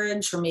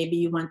courage, or maybe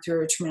you went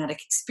through a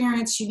traumatic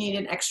experience, you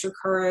needed extra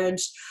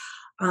courage.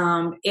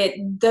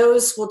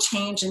 Those will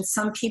change. And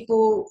some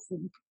people,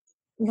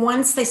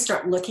 once they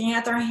start looking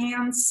at their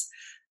hands,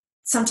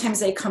 sometimes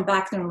they come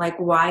back and they're like,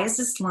 why is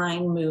this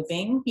line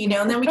moving?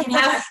 And then we can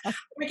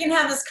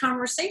have this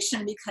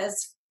conversation,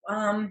 because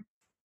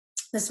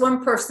this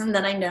one person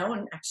that I know,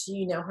 and actually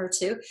you know her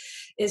too,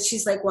 is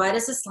she's like, why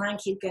does this line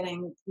keep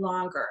getting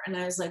longer? And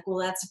I was like, well,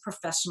 that's a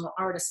professional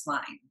artist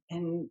line.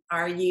 And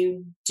are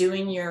you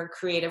doing your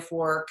creative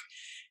work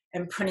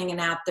and putting it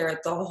out there,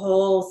 the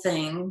whole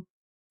thing,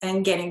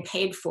 and getting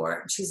paid for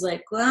it? And she's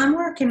like, well, I'm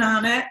working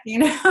on it,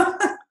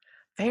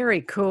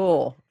 Very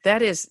cool.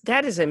 That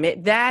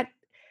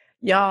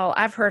y'all,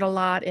 I've heard a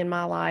lot in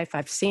my life.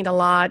 I've seen a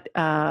lot.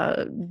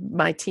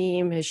 My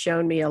team has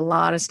shown me a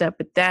lot of stuff,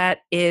 but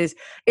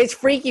it's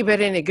freaky,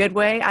 but in a good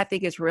way. I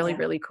think it's really,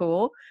 really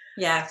cool.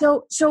 Yeah.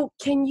 So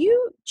can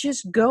you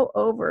just go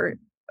over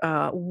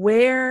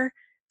where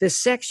the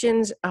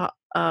sections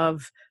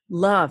of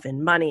love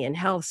and money and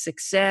health,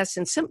 success,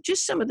 and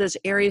some of those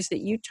areas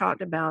that you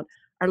talked about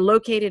are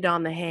located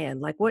on the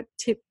hand? Like what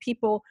tip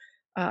people,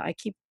 I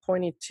keep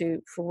pointing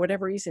to, for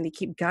whatever reason, they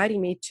keep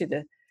guiding me to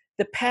the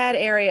pad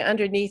area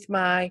underneath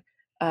my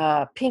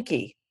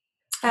pinky.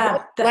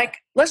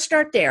 Let's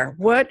start there.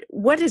 What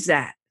is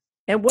that?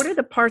 And what are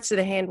the parts of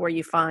the hand where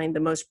you find the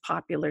most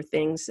popular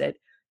things that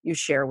you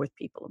share with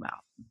people about?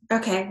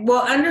 Okay.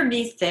 Well,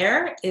 underneath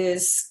there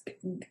is,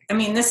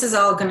 this is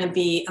all going to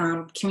be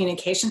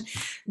communication.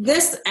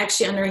 This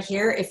actually under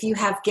here, if you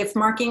have gift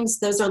markings,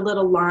 those are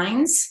little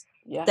lines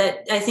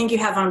that I think you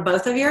have on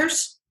both of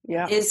yours.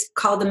 Yeah. Is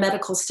called the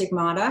medical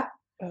stigmata.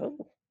 Oh.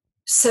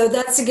 So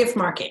that's a gift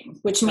marking,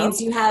 which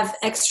means you have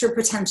extra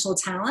potential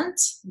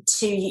talent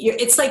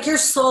it's like your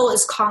soul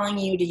is calling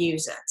you to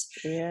use it.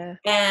 Yeah.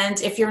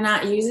 And if you're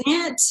not using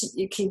it,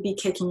 you could be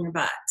kicking your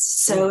butt.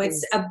 So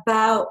it's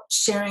about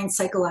sharing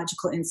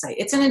psychological insight.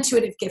 It's an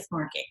intuitive gift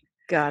marking.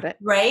 Got it.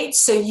 Right?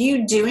 So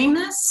you doing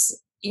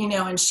this,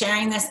 and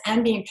sharing this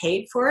and being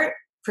paid for it,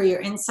 for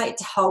your insight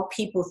to help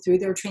people through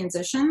their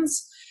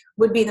transitions,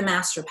 would be the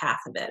master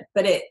path of it.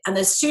 But on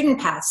the student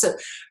path, so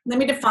let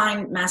me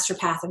define master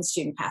path and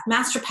student path.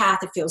 Master path,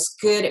 it feels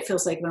good. It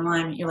feels like an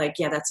alignment. You're like,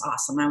 yeah, that's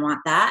awesome. I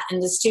want that.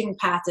 And the student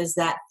path is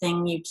that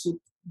thing you keep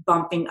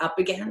bumping up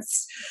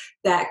against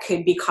that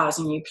could be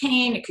causing you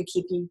pain. It could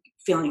keep you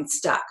feeling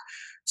stuck.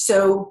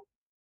 So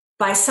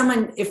by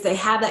someone, if they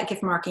have that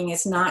gift marking,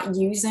 is not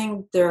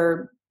using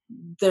their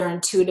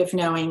intuitive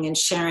knowing and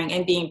sharing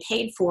and being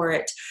paid for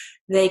it,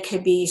 they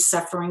could be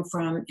suffering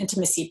from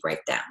intimacy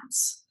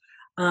breakdowns.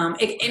 And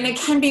it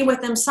can be with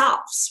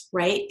themselves,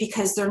 right?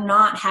 Because they're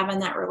not having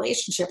that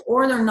relationship,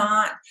 or they're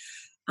not,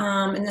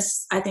 and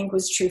this I think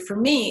was true for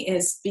me,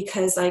 is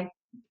because I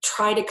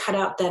try to cut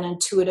out that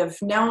intuitive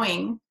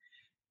knowing,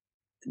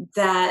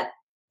 that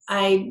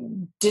I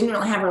didn't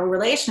really have a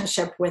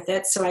relationship with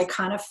it. So I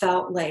kind of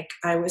felt like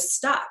I was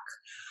stuck.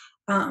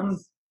 I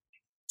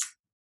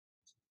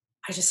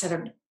just had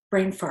a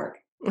brain fart.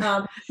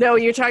 No,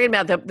 you're talking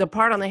about the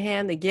part on the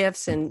hand, the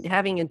gifts, and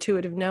having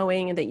intuitive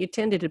knowing, and that you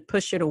tended to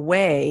push it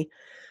away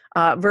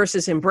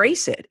versus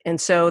embrace it.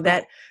 And so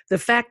that the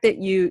fact that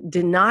you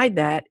denied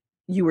that,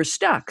 you were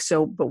stuck.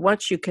 So, but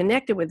once you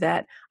connected with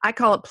that, I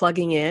call it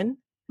plugging in,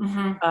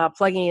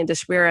 plugging into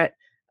spirit.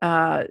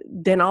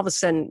 Then all of a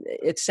sudden,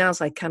 it sounds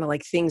like kind of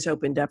like things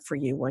opened up for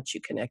you once you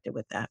connected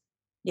with that.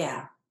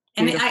 Yeah,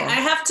 and I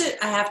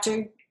have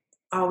to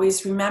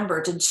always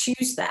remember to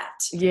choose that.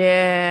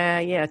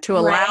 Yeah, to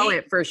allow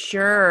it, for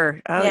sure.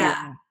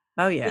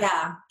 Oh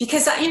yeah.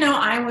 Because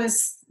I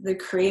was the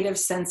creative,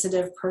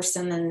 sensitive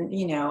person, and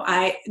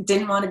I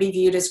didn't want to be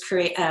viewed as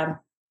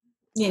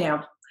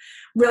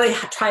really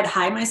tried to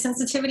hide my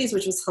sensitivities,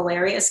 which was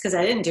hilarious because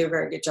I didn't do a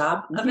very good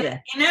job of it.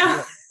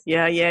 Yeah.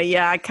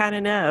 I kind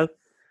of know.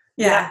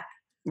 Yeah.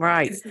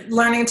 Right. It's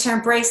learning to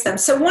embrace them.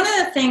 So one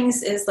of the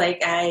things is,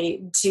 like, I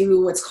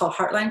do what's called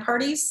heartline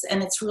parties,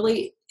 and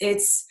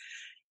it's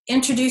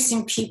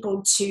introducing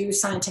people to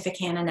scientific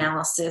hand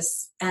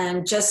analysis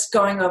and just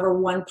going over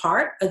one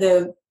part of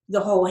the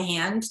the whole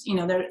hand.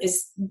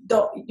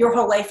 Your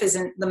whole life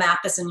the map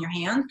is in your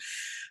hand.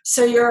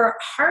 So your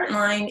heart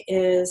line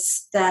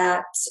is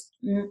that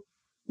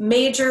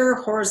major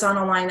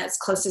horizontal line that's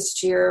closest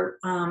to your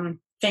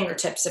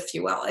fingertips, if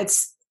you will.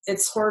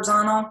 It's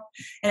horizontal,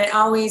 and it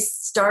always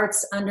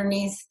starts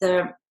underneath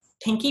the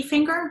pinky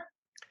finger.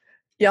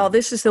 Y'all,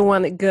 this is the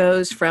one that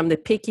goes from the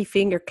pinky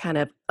finger kind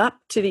of up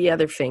to the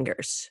other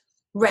fingers.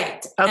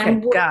 Right. Okay,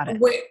 and got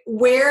it.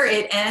 Where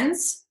it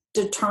ends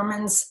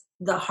determines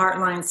the heart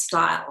line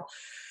style.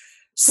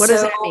 What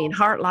does that mean?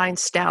 Heart line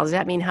style. Does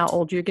that mean how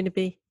old you're going to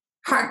be?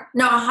 Heart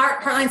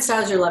line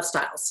styles are love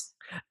styles.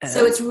 Oh.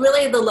 So it's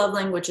really the love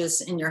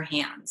languages in your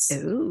hands.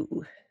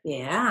 Ooh.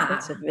 Yeah.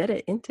 That's a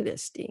bit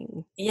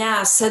interesting.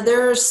 Yeah. So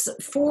there's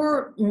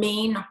 4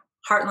 main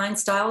heart line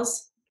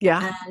styles.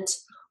 Yeah. And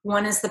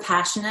one is the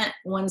passionate,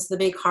 one's the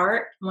big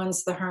heart,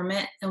 one's the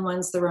hermit, and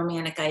one's the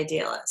romantic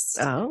idealist.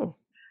 Oh.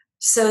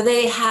 So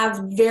they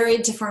have very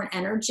different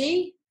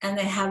energy, and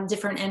they have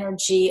different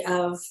energy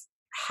of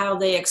how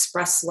they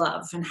express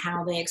love and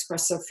how they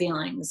express their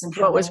feelings. And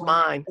how what was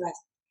mine?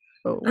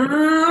 I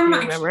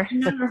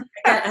remember.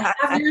 I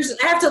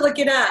have to look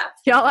it up.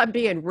 Y'all, I'm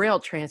being real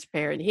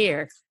transparent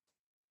here.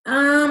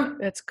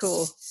 That's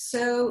cool.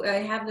 So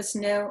I have this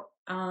note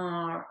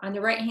on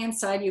the right hand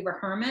side. You have a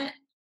hermit,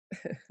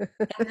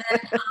 and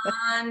then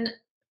on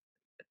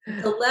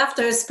the left,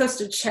 I was supposed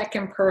to check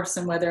in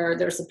person whether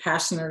there's a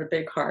passion or a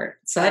big heart.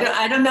 So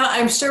I don't know.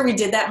 I'm sure we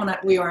did that when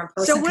we were in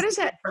person. So what is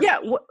that? Yeah.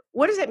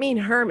 What does that mean,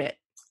 hermit?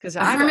 Because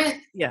I hermit.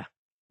 Yeah.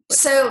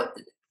 So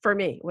for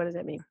me, what does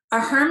that mean? A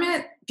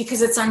hermit,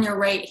 because it's on your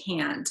right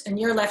hand, and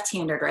you're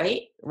left-handed,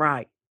 right?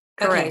 Right.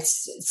 Correct. Okay.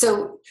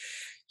 So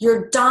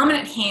your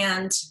dominant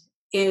hand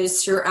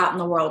is your out in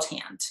the world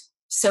hand.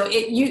 So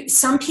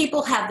some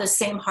people have the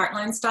same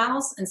heartline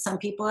styles, and some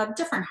people have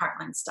different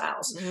heartline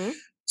styles. Mm-hmm.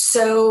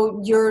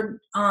 So your,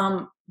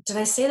 did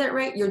I say that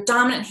right? Your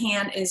dominant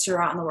hand is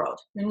your out in the world.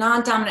 Your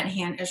non-dominant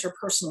hand is your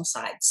personal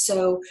side.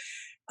 So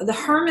the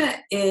hermit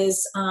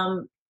is,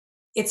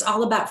 it's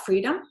all about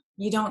freedom.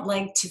 You don't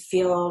like to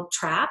feel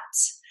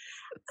trapped.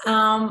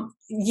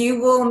 You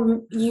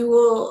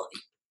will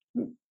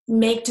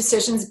make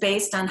decisions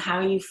based on how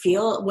you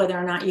feel, whether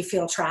or not you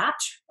feel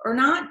trapped or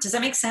not. Does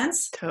that make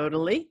sense?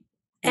 Totally.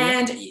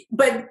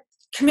 But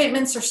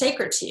commitments are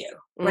sacred to you,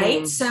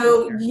 right?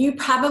 So you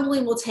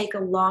probably will take a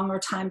longer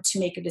time to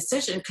make a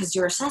decision because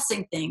you're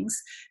assessing things,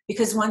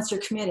 because once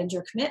you're committed,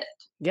 you're committed.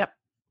 Yep.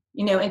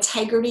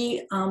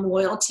 Integrity,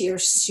 loyalty are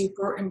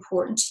super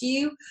important to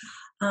you.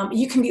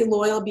 You can be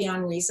loyal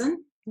beyond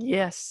reason.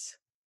 Yes.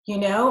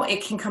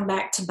 It can come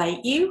back to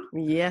bite you.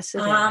 Yes,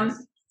 it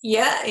has.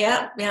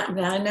 Yeah.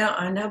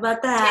 I know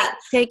about that.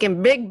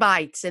 Taking big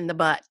bites in the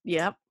butt.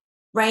 Yep.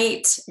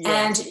 Right.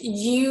 Yes.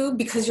 And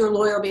because you're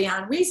loyal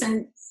beyond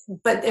reason,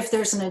 but if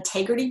there's an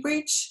integrity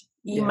breach,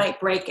 you might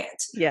break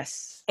it.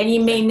 Yes. And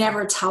you may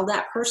never tell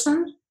that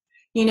person.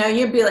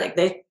 You'd be like,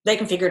 they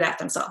can figure it out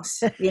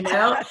themselves,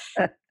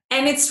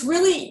 And it's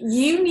really,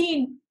 you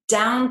need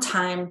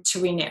downtime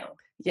to renew.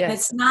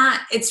 Yes.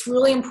 It's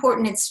really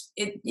important.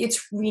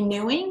 It's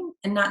renewing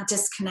and not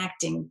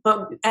disconnecting.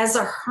 But as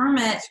a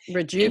hermit, it's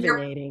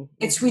rejuvenating.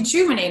 It's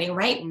rejuvenating,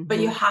 right? Mm-hmm. But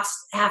you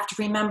have to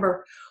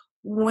remember,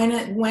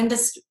 when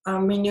does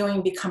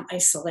renewing become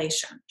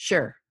isolation?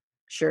 Sure.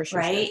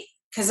 Right?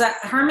 Because a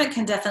hermit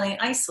can definitely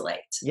isolate.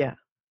 Yeah.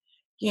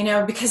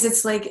 Because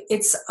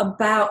it's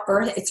about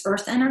earth. It's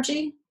earth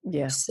energy.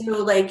 Yeah.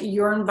 So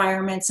your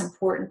environment's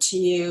important to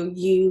you.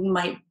 You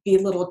might be a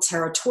little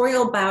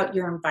territorial about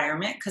your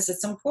environment because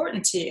it's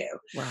important to you.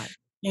 Right.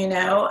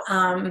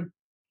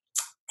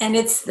 And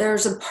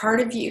there's a part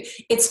of you,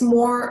 it's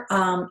more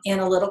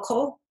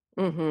analytical.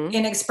 Mm-hmm.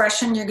 In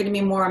expression, you're going to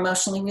be more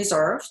emotionally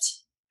reserved.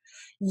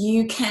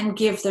 You can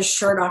give the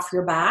shirt off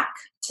your back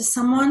to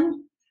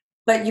someone,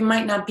 but you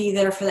might not be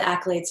there for the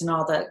accolades and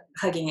all the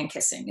hugging and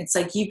kissing. It's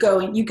like you go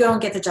and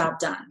get the job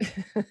done.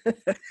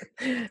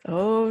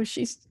 Oh,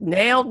 she's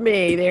nailed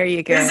me. There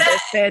you go.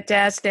 That's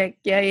fantastic.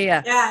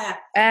 Yeah.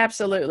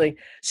 Absolutely.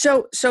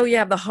 So you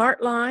have the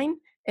heart line,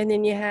 and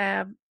then you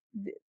have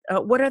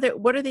what are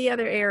the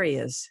other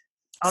areas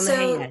on the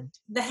hand?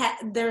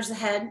 There's the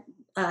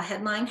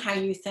headline, how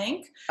you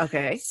think.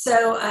 Okay.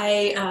 So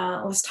I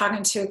was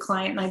talking to a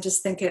client, and I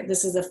just think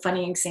this is a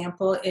funny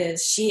example.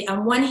 Is she,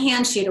 on one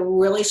hand, she had a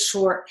really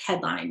short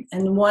headline,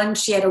 and one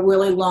she had a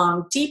really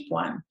long, deep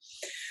one.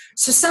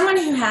 So someone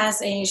who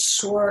has a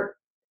short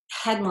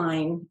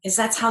headline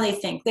that's how they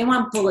think. They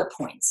want bullet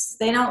points.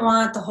 They don't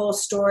want the whole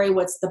story.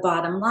 What's the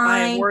bottom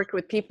line? I've worked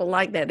with people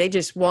like that. They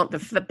just want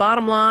the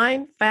bottom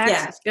line. Facts.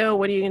 Let's go.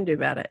 What are you going to do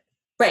about it?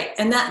 Right.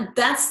 And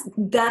that's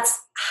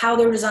how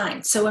they're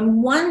designed. So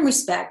in one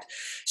respect,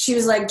 she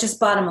was like, just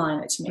bottom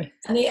line it to me.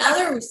 And the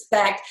other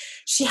respect,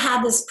 she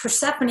had this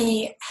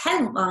Persephone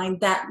headline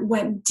that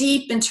went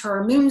deep into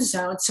her moon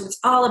zone. So it's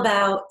all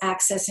about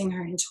accessing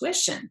her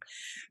intuition.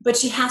 But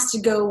she has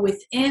to go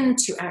within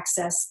to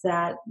access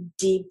that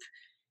deep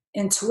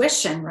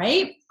intuition,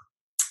 right?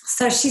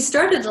 So she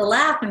started to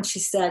laugh and she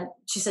said,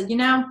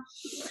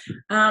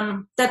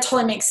 that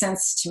totally makes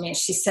sense to me.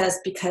 She says,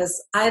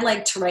 because I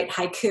like to write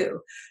haiku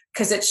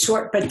because it's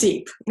short but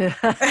deep.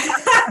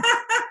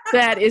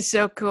 That is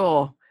so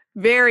cool.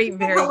 Very,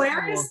 very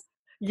hilarious. cool.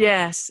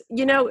 Yes.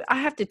 I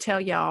have to tell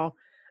y'all,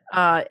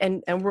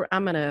 I'm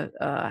going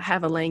to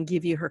have Elaine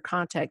give you her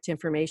contact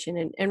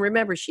information. And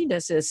remember, she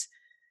does this.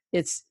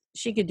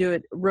 She could do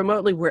it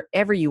remotely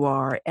wherever you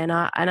are. And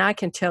I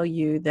can tell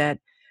you that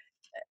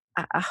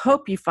I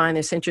hope you find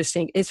this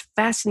interesting. It's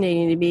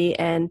fascinating to me.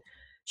 And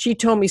she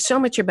told me so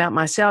much about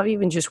myself,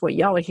 even just what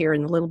y'all are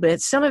hearing a little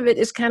bit. Some of it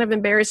is kind of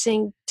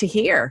embarrassing to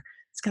hear.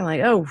 It's kind of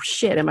like, oh,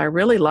 shit, am I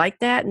really like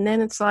that? And then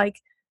it's like,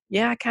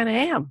 yeah, I kind of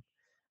am.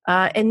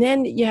 And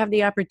then you have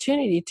the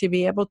opportunity to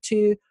be able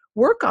to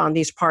work on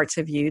these parts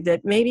of you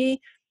that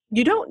maybe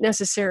you don't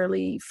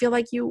necessarily feel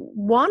like you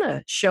want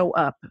to show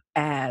up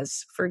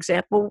as. For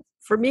example,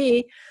 for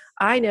me,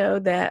 I know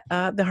that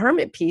the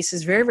hermit piece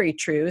is very, very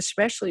true,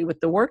 especially with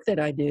the work that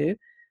I do,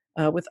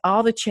 with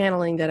all the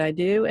channeling that I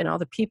do and all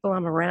the people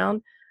I'm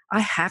around. I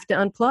have to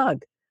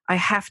unplug. I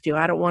have to.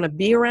 I don't want to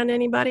be around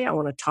anybody. I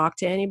want to talk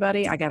to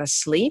anybody. I got to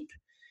sleep.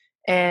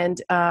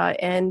 And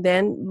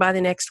then by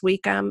the next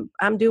week,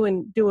 I'm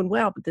doing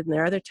well. But then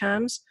there are other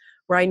times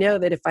where I know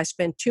that if I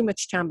spend too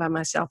much time by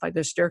myself, I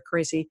go stir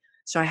crazy.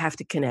 So I have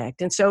to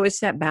connect. And so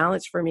it's that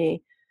balance for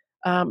me.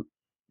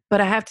 But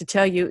I have to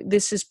tell you,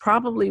 this is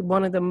probably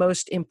one of the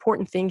most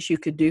important things you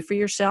could do for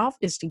yourself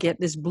is to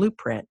get this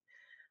blueprint.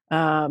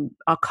 I'll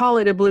call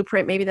it a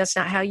blueprint. Maybe that's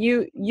not how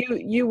you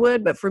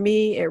would, but for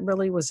me, it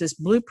really was this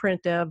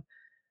blueprint of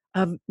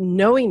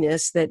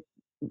knowingness that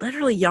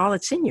literally, y'all,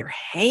 it's in your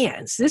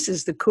hands. This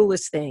is the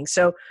coolest thing.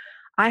 So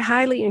I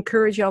highly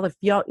encourage y'all,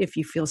 if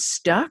you feel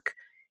stuck,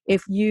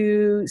 if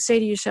you say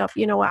to yourself,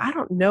 you know what, I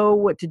don't know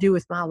what to do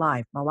with my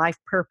life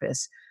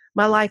purpose,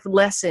 my life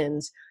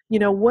lessons,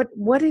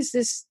 what is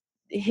this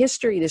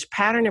history, this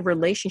pattern of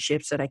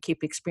relationships that I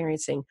keep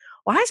experiencing?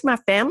 Why is my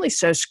family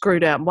so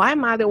screwed up? Why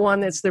am I the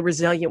one that's the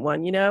resilient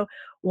one?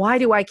 Why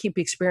do I keep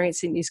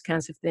experiencing these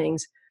kinds of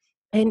things?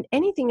 And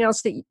anything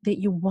else that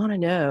you want to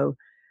know,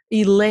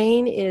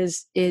 Elaine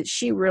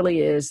she really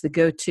is the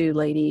go-to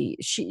lady.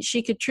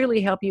 She could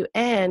truly help you,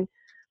 and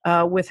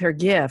with her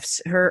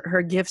gifts,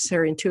 her gifts,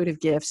 her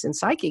intuitive gifts and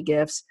psychic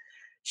gifts,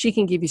 she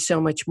can give you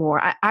so much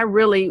more.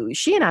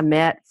 She and I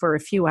met for a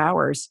few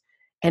hours,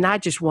 and I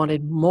just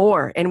wanted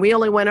more. And we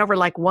only went over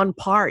like one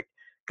part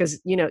because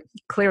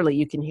clearly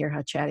you can hear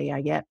how chatty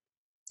I get.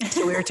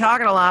 So we were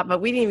talking a lot, but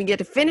we didn't even get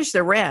to finish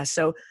the rest.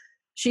 So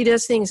she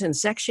does things in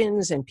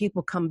sections, and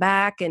people come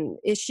back, and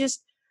it's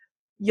just.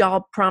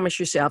 Y'all promise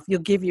yourself, you'll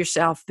give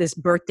yourself this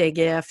birthday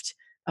gift,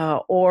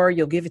 or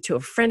you'll give it to a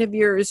friend of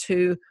yours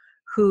who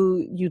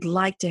you'd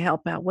like to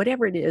help out,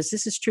 whatever it is.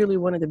 This is truly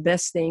one of the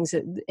best things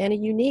and a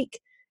unique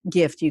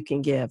gift you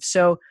can give.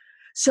 So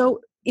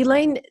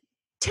Elaine,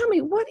 tell me,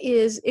 what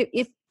is,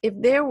 if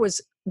there was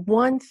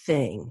one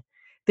thing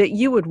that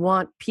you would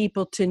want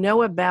people to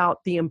know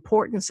about the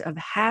importance of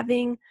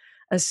having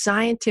a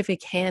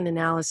scientific hand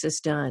analysis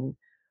done,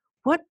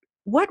 what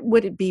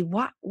would it be?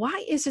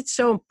 Why is it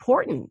so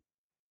important?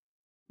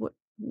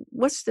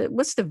 What's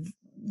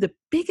the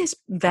biggest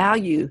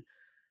value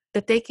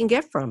that they can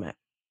get from it?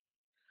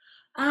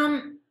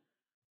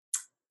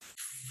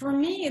 For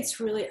me, it's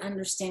really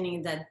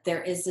understanding that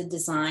there is a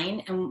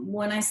design. And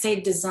when I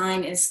say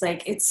design, it's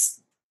like,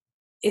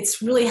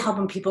 it's really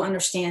helping people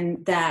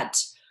understand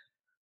that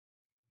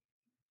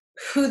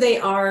who they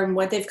are and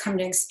what they've come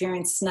to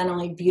experience is not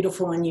only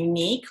beautiful and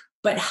unique,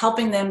 but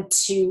helping them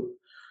to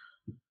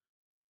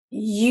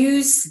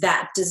use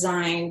that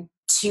design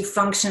to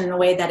function in a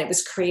way that it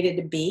was created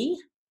to be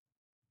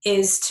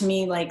is, to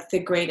me, like the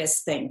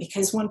greatest thing.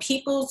 Because when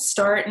people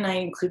start, and I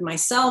include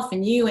myself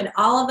and you and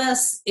all of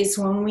us, is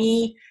when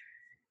we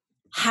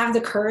have the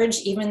courage,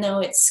 even though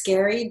it's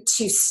scary,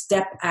 to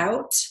step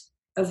out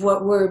of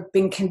what we're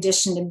being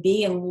conditioned to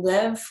be and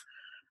live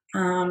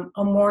a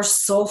more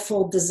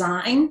soulful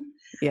design.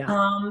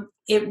 Yeah.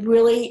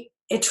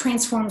 It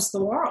transforms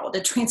the world.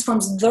 It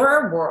transforms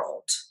their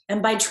world.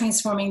 And by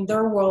transforming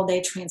their world,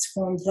 they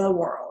transform the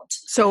world.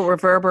 So it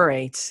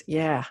reverberates.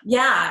 Yeah.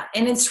 Yeah.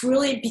 And it's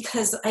really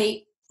because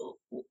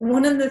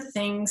one of the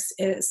things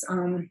is,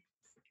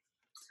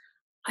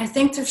 I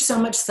think there's so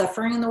much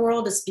suffering in the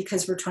world is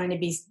because we're trying to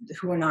be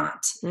who we're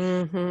not.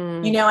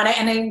 Mm-hmm.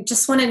 And I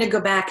just wanted to go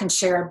back and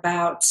share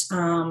about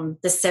the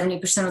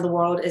 70% of the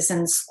world is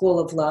in school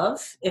of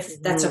love,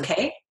 if that's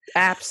okay.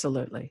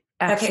 Absolutely.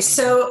 Okay,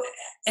 so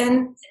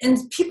and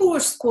people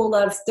with school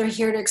love, they're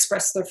here to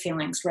express their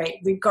feelings, right?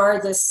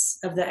 Regardless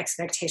of the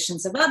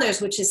expectations of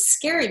others, which is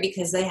scary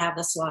because they have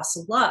this loss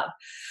of love.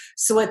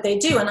 So what they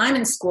do, and I'm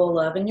in school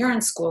love and you're in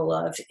school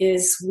love,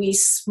 is we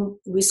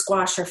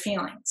squash our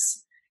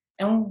feelings.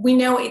 And we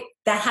know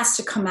that has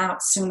to come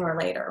out sooner or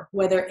later,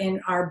 whether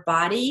in our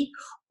body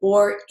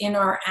or in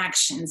our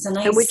actions. And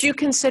would you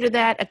consider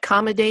that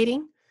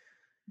accommodating?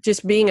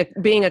 Just being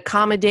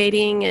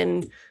accommodating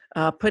and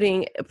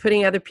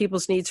putting other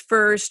people's needs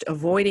first,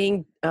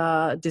 avoiding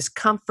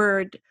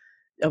discomfort.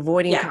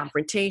 avoiding Yeah.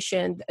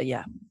 confrontation.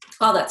 Yeah.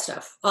 All that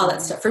stuff.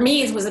 For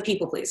me, it was a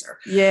people pleaser.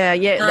 Yeah.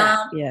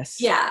 Yes.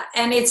 Yeah.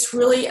 And it's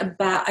really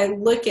about, I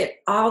look at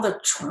all the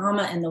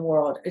trauma in the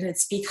world, and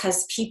it's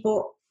because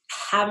people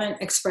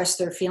haven't expressed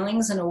their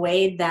feelings in a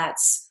way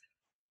that's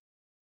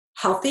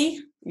healthy,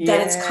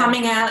 that it's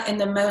coming out in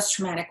the most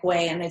traumatic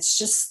way. And it's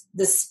just,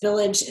 the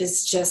spillage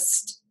is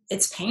just,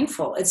 it's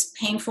painful. It's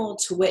painful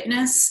to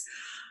witness.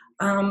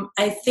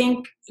 I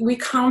think we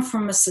come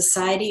from a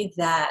society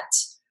that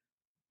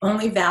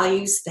only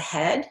values the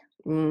head.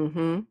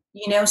 Mm-hmm.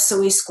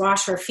 So we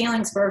squash our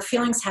feelings, but our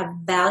feelings have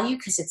value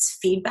because it's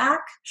feedback.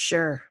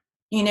 Sure.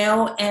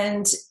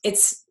 And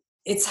it's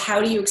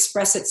how do you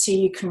express it so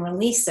you can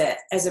release it,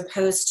 as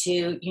opposed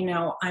to,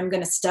 I'm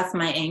going to stuff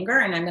my anger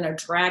and I'm going to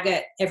drag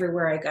it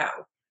everywhere I go.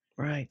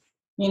 Right.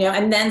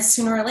 And then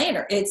sooner or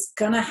later, it's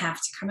going to have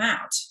to come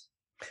out.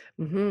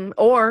 Mm-hmm.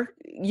 Or,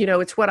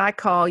 it's what I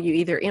call, you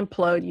either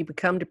implode, you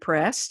become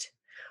depressed,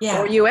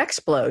 or you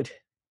explode.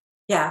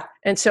 Yeah.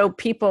 And so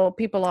people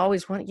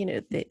always want,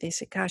 they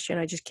say, gosh,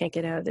 I just can't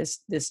get out of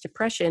this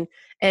depression.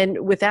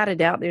 And without a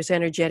doubt, there's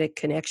energetic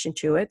connection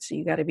to it. So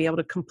you got to be able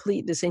to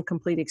complete this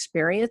incomplete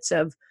experience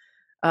of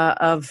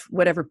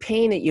whatever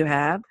pain that you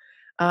have.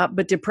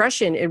 But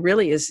depression, it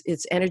really is,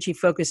 it's energy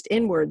focused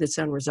inward that's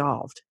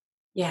unresolved.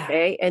 Yeah.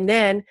 Okay. And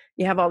then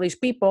you have all these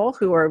people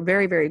who are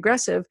very, very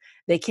aggressive.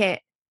 They can't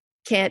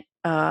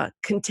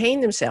contain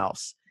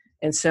themselves.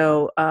 And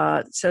so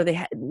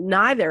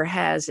neither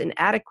has an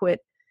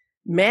adequate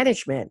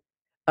management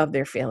of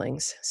their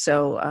feelings.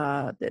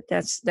 So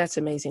that's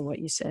amazing what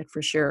you said,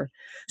 for sure.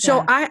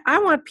 So I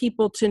want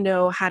people to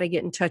know how to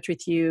get in touch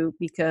with you,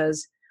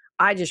 because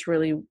I just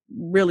really,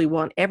 really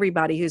want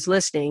everybody who's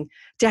listening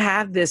to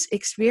have this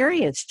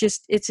experience.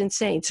 Just, it's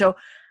insane. So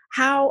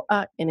how,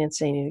 and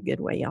insane in a good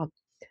way, y'all.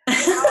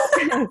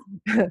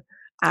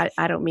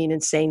 I don't mean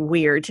insane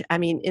weird. I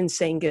mean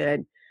insane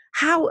good.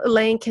 How,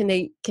 Elaine, can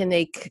they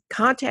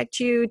contact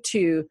you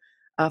to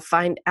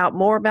find out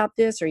more about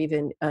this, or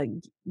even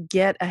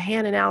get a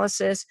hand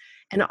analysis?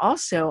 And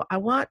also, I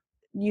want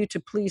you to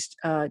please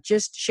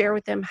just share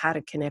with them how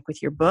to connect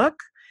with your book,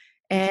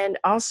 and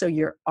also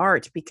your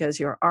art, because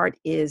your art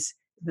is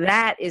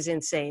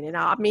insane. And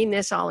I mean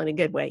this all in a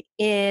good way,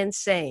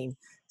 insane.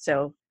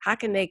 So how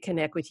can they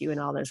connect with you in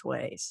all those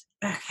ways?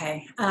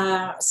 Okay.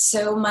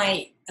 So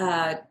my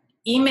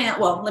email,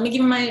 well, let me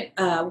give you my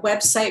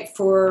website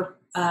for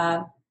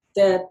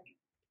the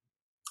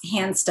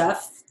hand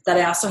stuff that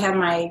I also have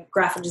my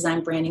graphic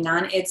design branding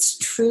on. It's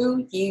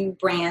True You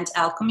Brand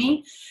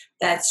Alchemy.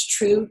 That's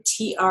True,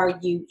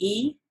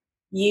 TRUEUYOU,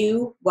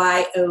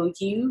 brand,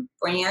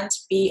 BRAND,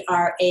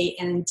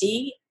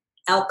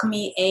 Alchemy,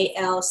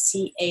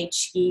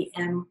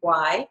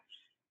 ALCHEMY.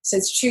 So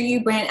it's True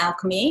You Brand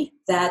Alchemy.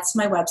 That's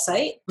my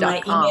website.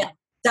 My email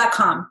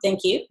 .com.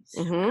 Thank you.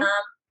 Mm-hmm.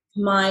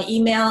 My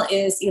email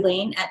is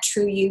Elaine at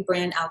True You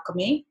Brand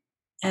Alchemy.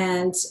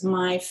 And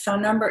my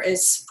phone number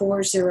is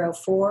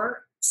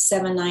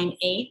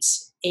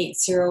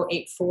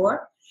 404-798-8084.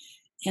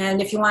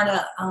 And if you want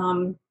to,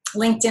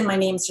 LinkedIn, my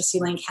name is just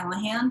Elaine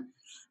Callahan.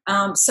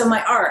 So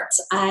my art,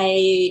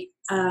 I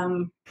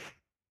have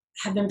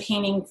been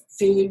painting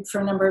food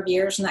for a number of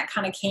years, and that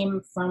kind of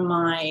came from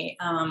my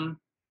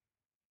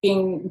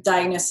being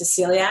diagnosed with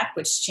celiac,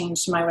 which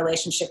changed my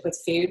relationship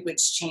with food,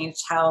 which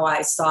changed how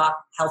I saw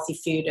healthy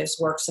food as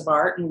works of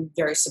art, and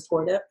very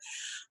supportive.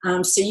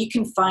 So you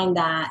can find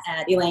that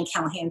at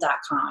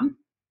elainecallahan.com.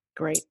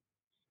 Great.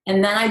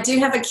 And then I do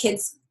have a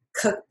kids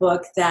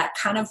cookbook that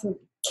kind of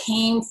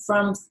came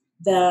from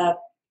the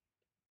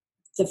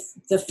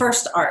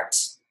first art.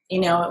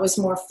 It was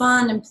more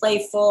fun and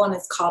playful, and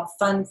it's called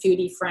Fun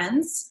Foodie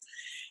Friends.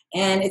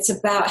 And it's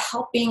about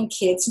helping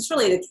kids. It's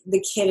really the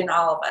kid in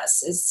all of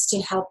us, is to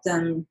help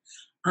them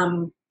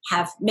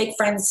make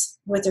friends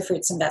with their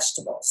fruits and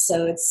vegetables.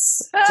 So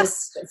it's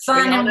just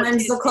fun and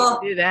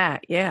whimsical. Do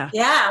that, yeah.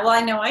 Yeah, well,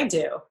 I know I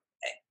do.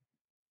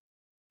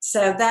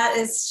 So that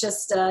is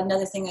just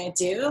another thing I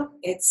do.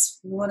 It's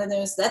one of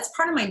those. That's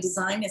part of my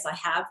design, is I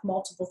have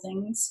multiple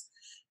things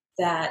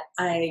that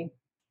I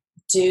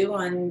do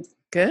on.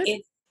 Good.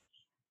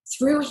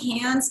 Through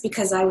hands,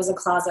 because I was a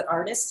closet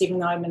artist, even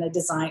though I've been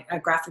a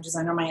graphic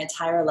designer my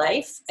entire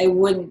life. I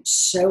wouldn't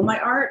show my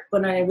art,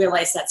 but I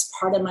realized that's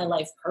part of my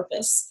life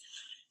purpose.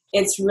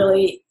 It's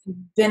really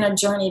been a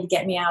journey to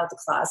get me out of the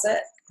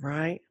closet.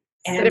 Right.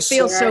 And it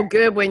feels so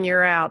good when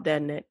you're out,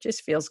 doesn't it?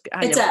 Just feels,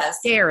 it does.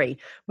 Scary.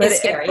 But it's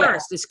scary,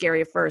 it's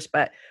scary at first,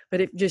 but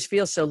it just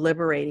feels so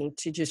liberating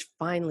to just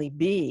finally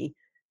be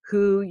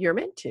who you're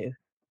meant to.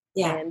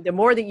 Yeah. And the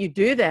more that you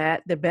do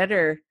that, the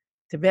better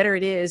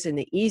it is, and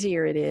the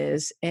easier it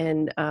is,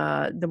 and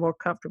the more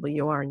comfortable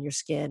you are in your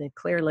skin, and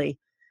clearly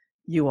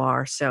you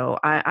are. So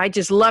I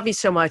just love you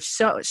so much.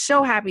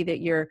 So happy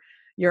that you're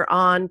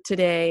on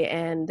today,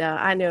 and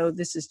I know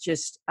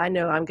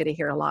I'm going to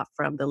hear a lot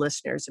from the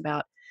listeners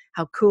about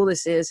how cool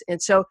this is.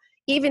 And so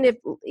even if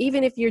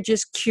you're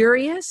just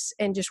curious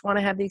and just want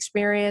to have the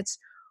experience,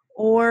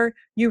 or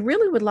you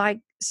really would like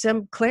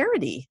some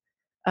clarity,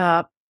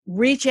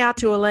 reach out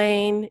to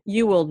Elaine.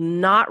 You will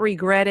not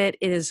regret it.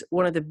 It is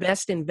one of the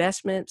best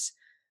investments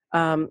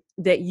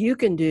that you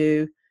can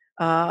do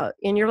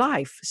in your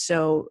life.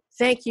 So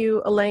thank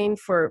you, Elaine,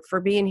 for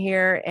being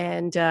here.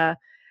 And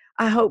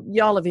I hope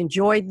y'all have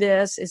enjoyed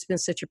this. It's been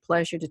such a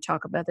pleasure to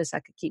talk about this.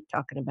 I could keep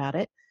talking about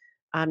it.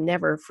 I'm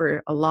never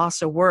for a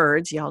loss of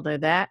words. Y'all know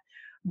that.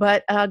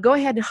 But go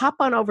ahead and hop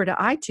on over to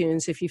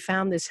iTunes if you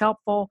found this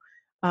helpful.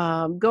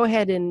 Go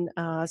ahead and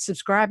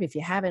subscribe if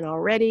you haven't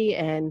already,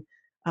 and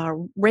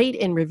rate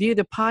and review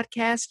the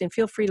podcast, and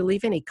feel free to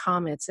leave any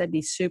comments. That'd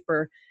be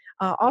super.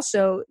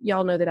 Also,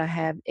 y'all know that I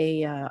have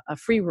a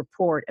free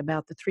report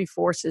about the 3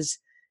 forces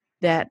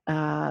that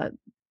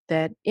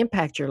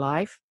impact your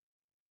life.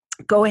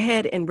 Go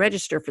ahead and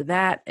register for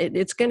that.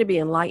 It's going to be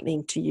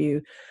enlightening to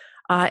you.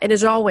 And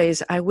as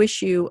always, I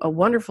wish you a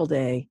wonderful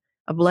day,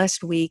 a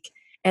blessed week,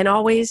 and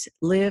always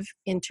live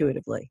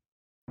intuitively.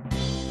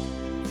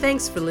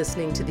 Thanks for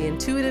listening to The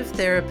Intuitive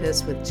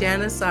Therapist with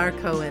Janis R.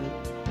 Cohen.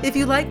 If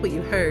you like what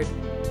you heard,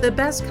 the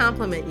best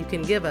compliment you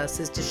can give us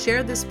is to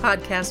share this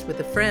podcast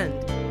with a friend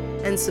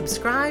and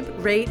subscribe,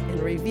 rate,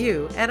 and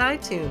review at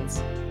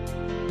iTunes.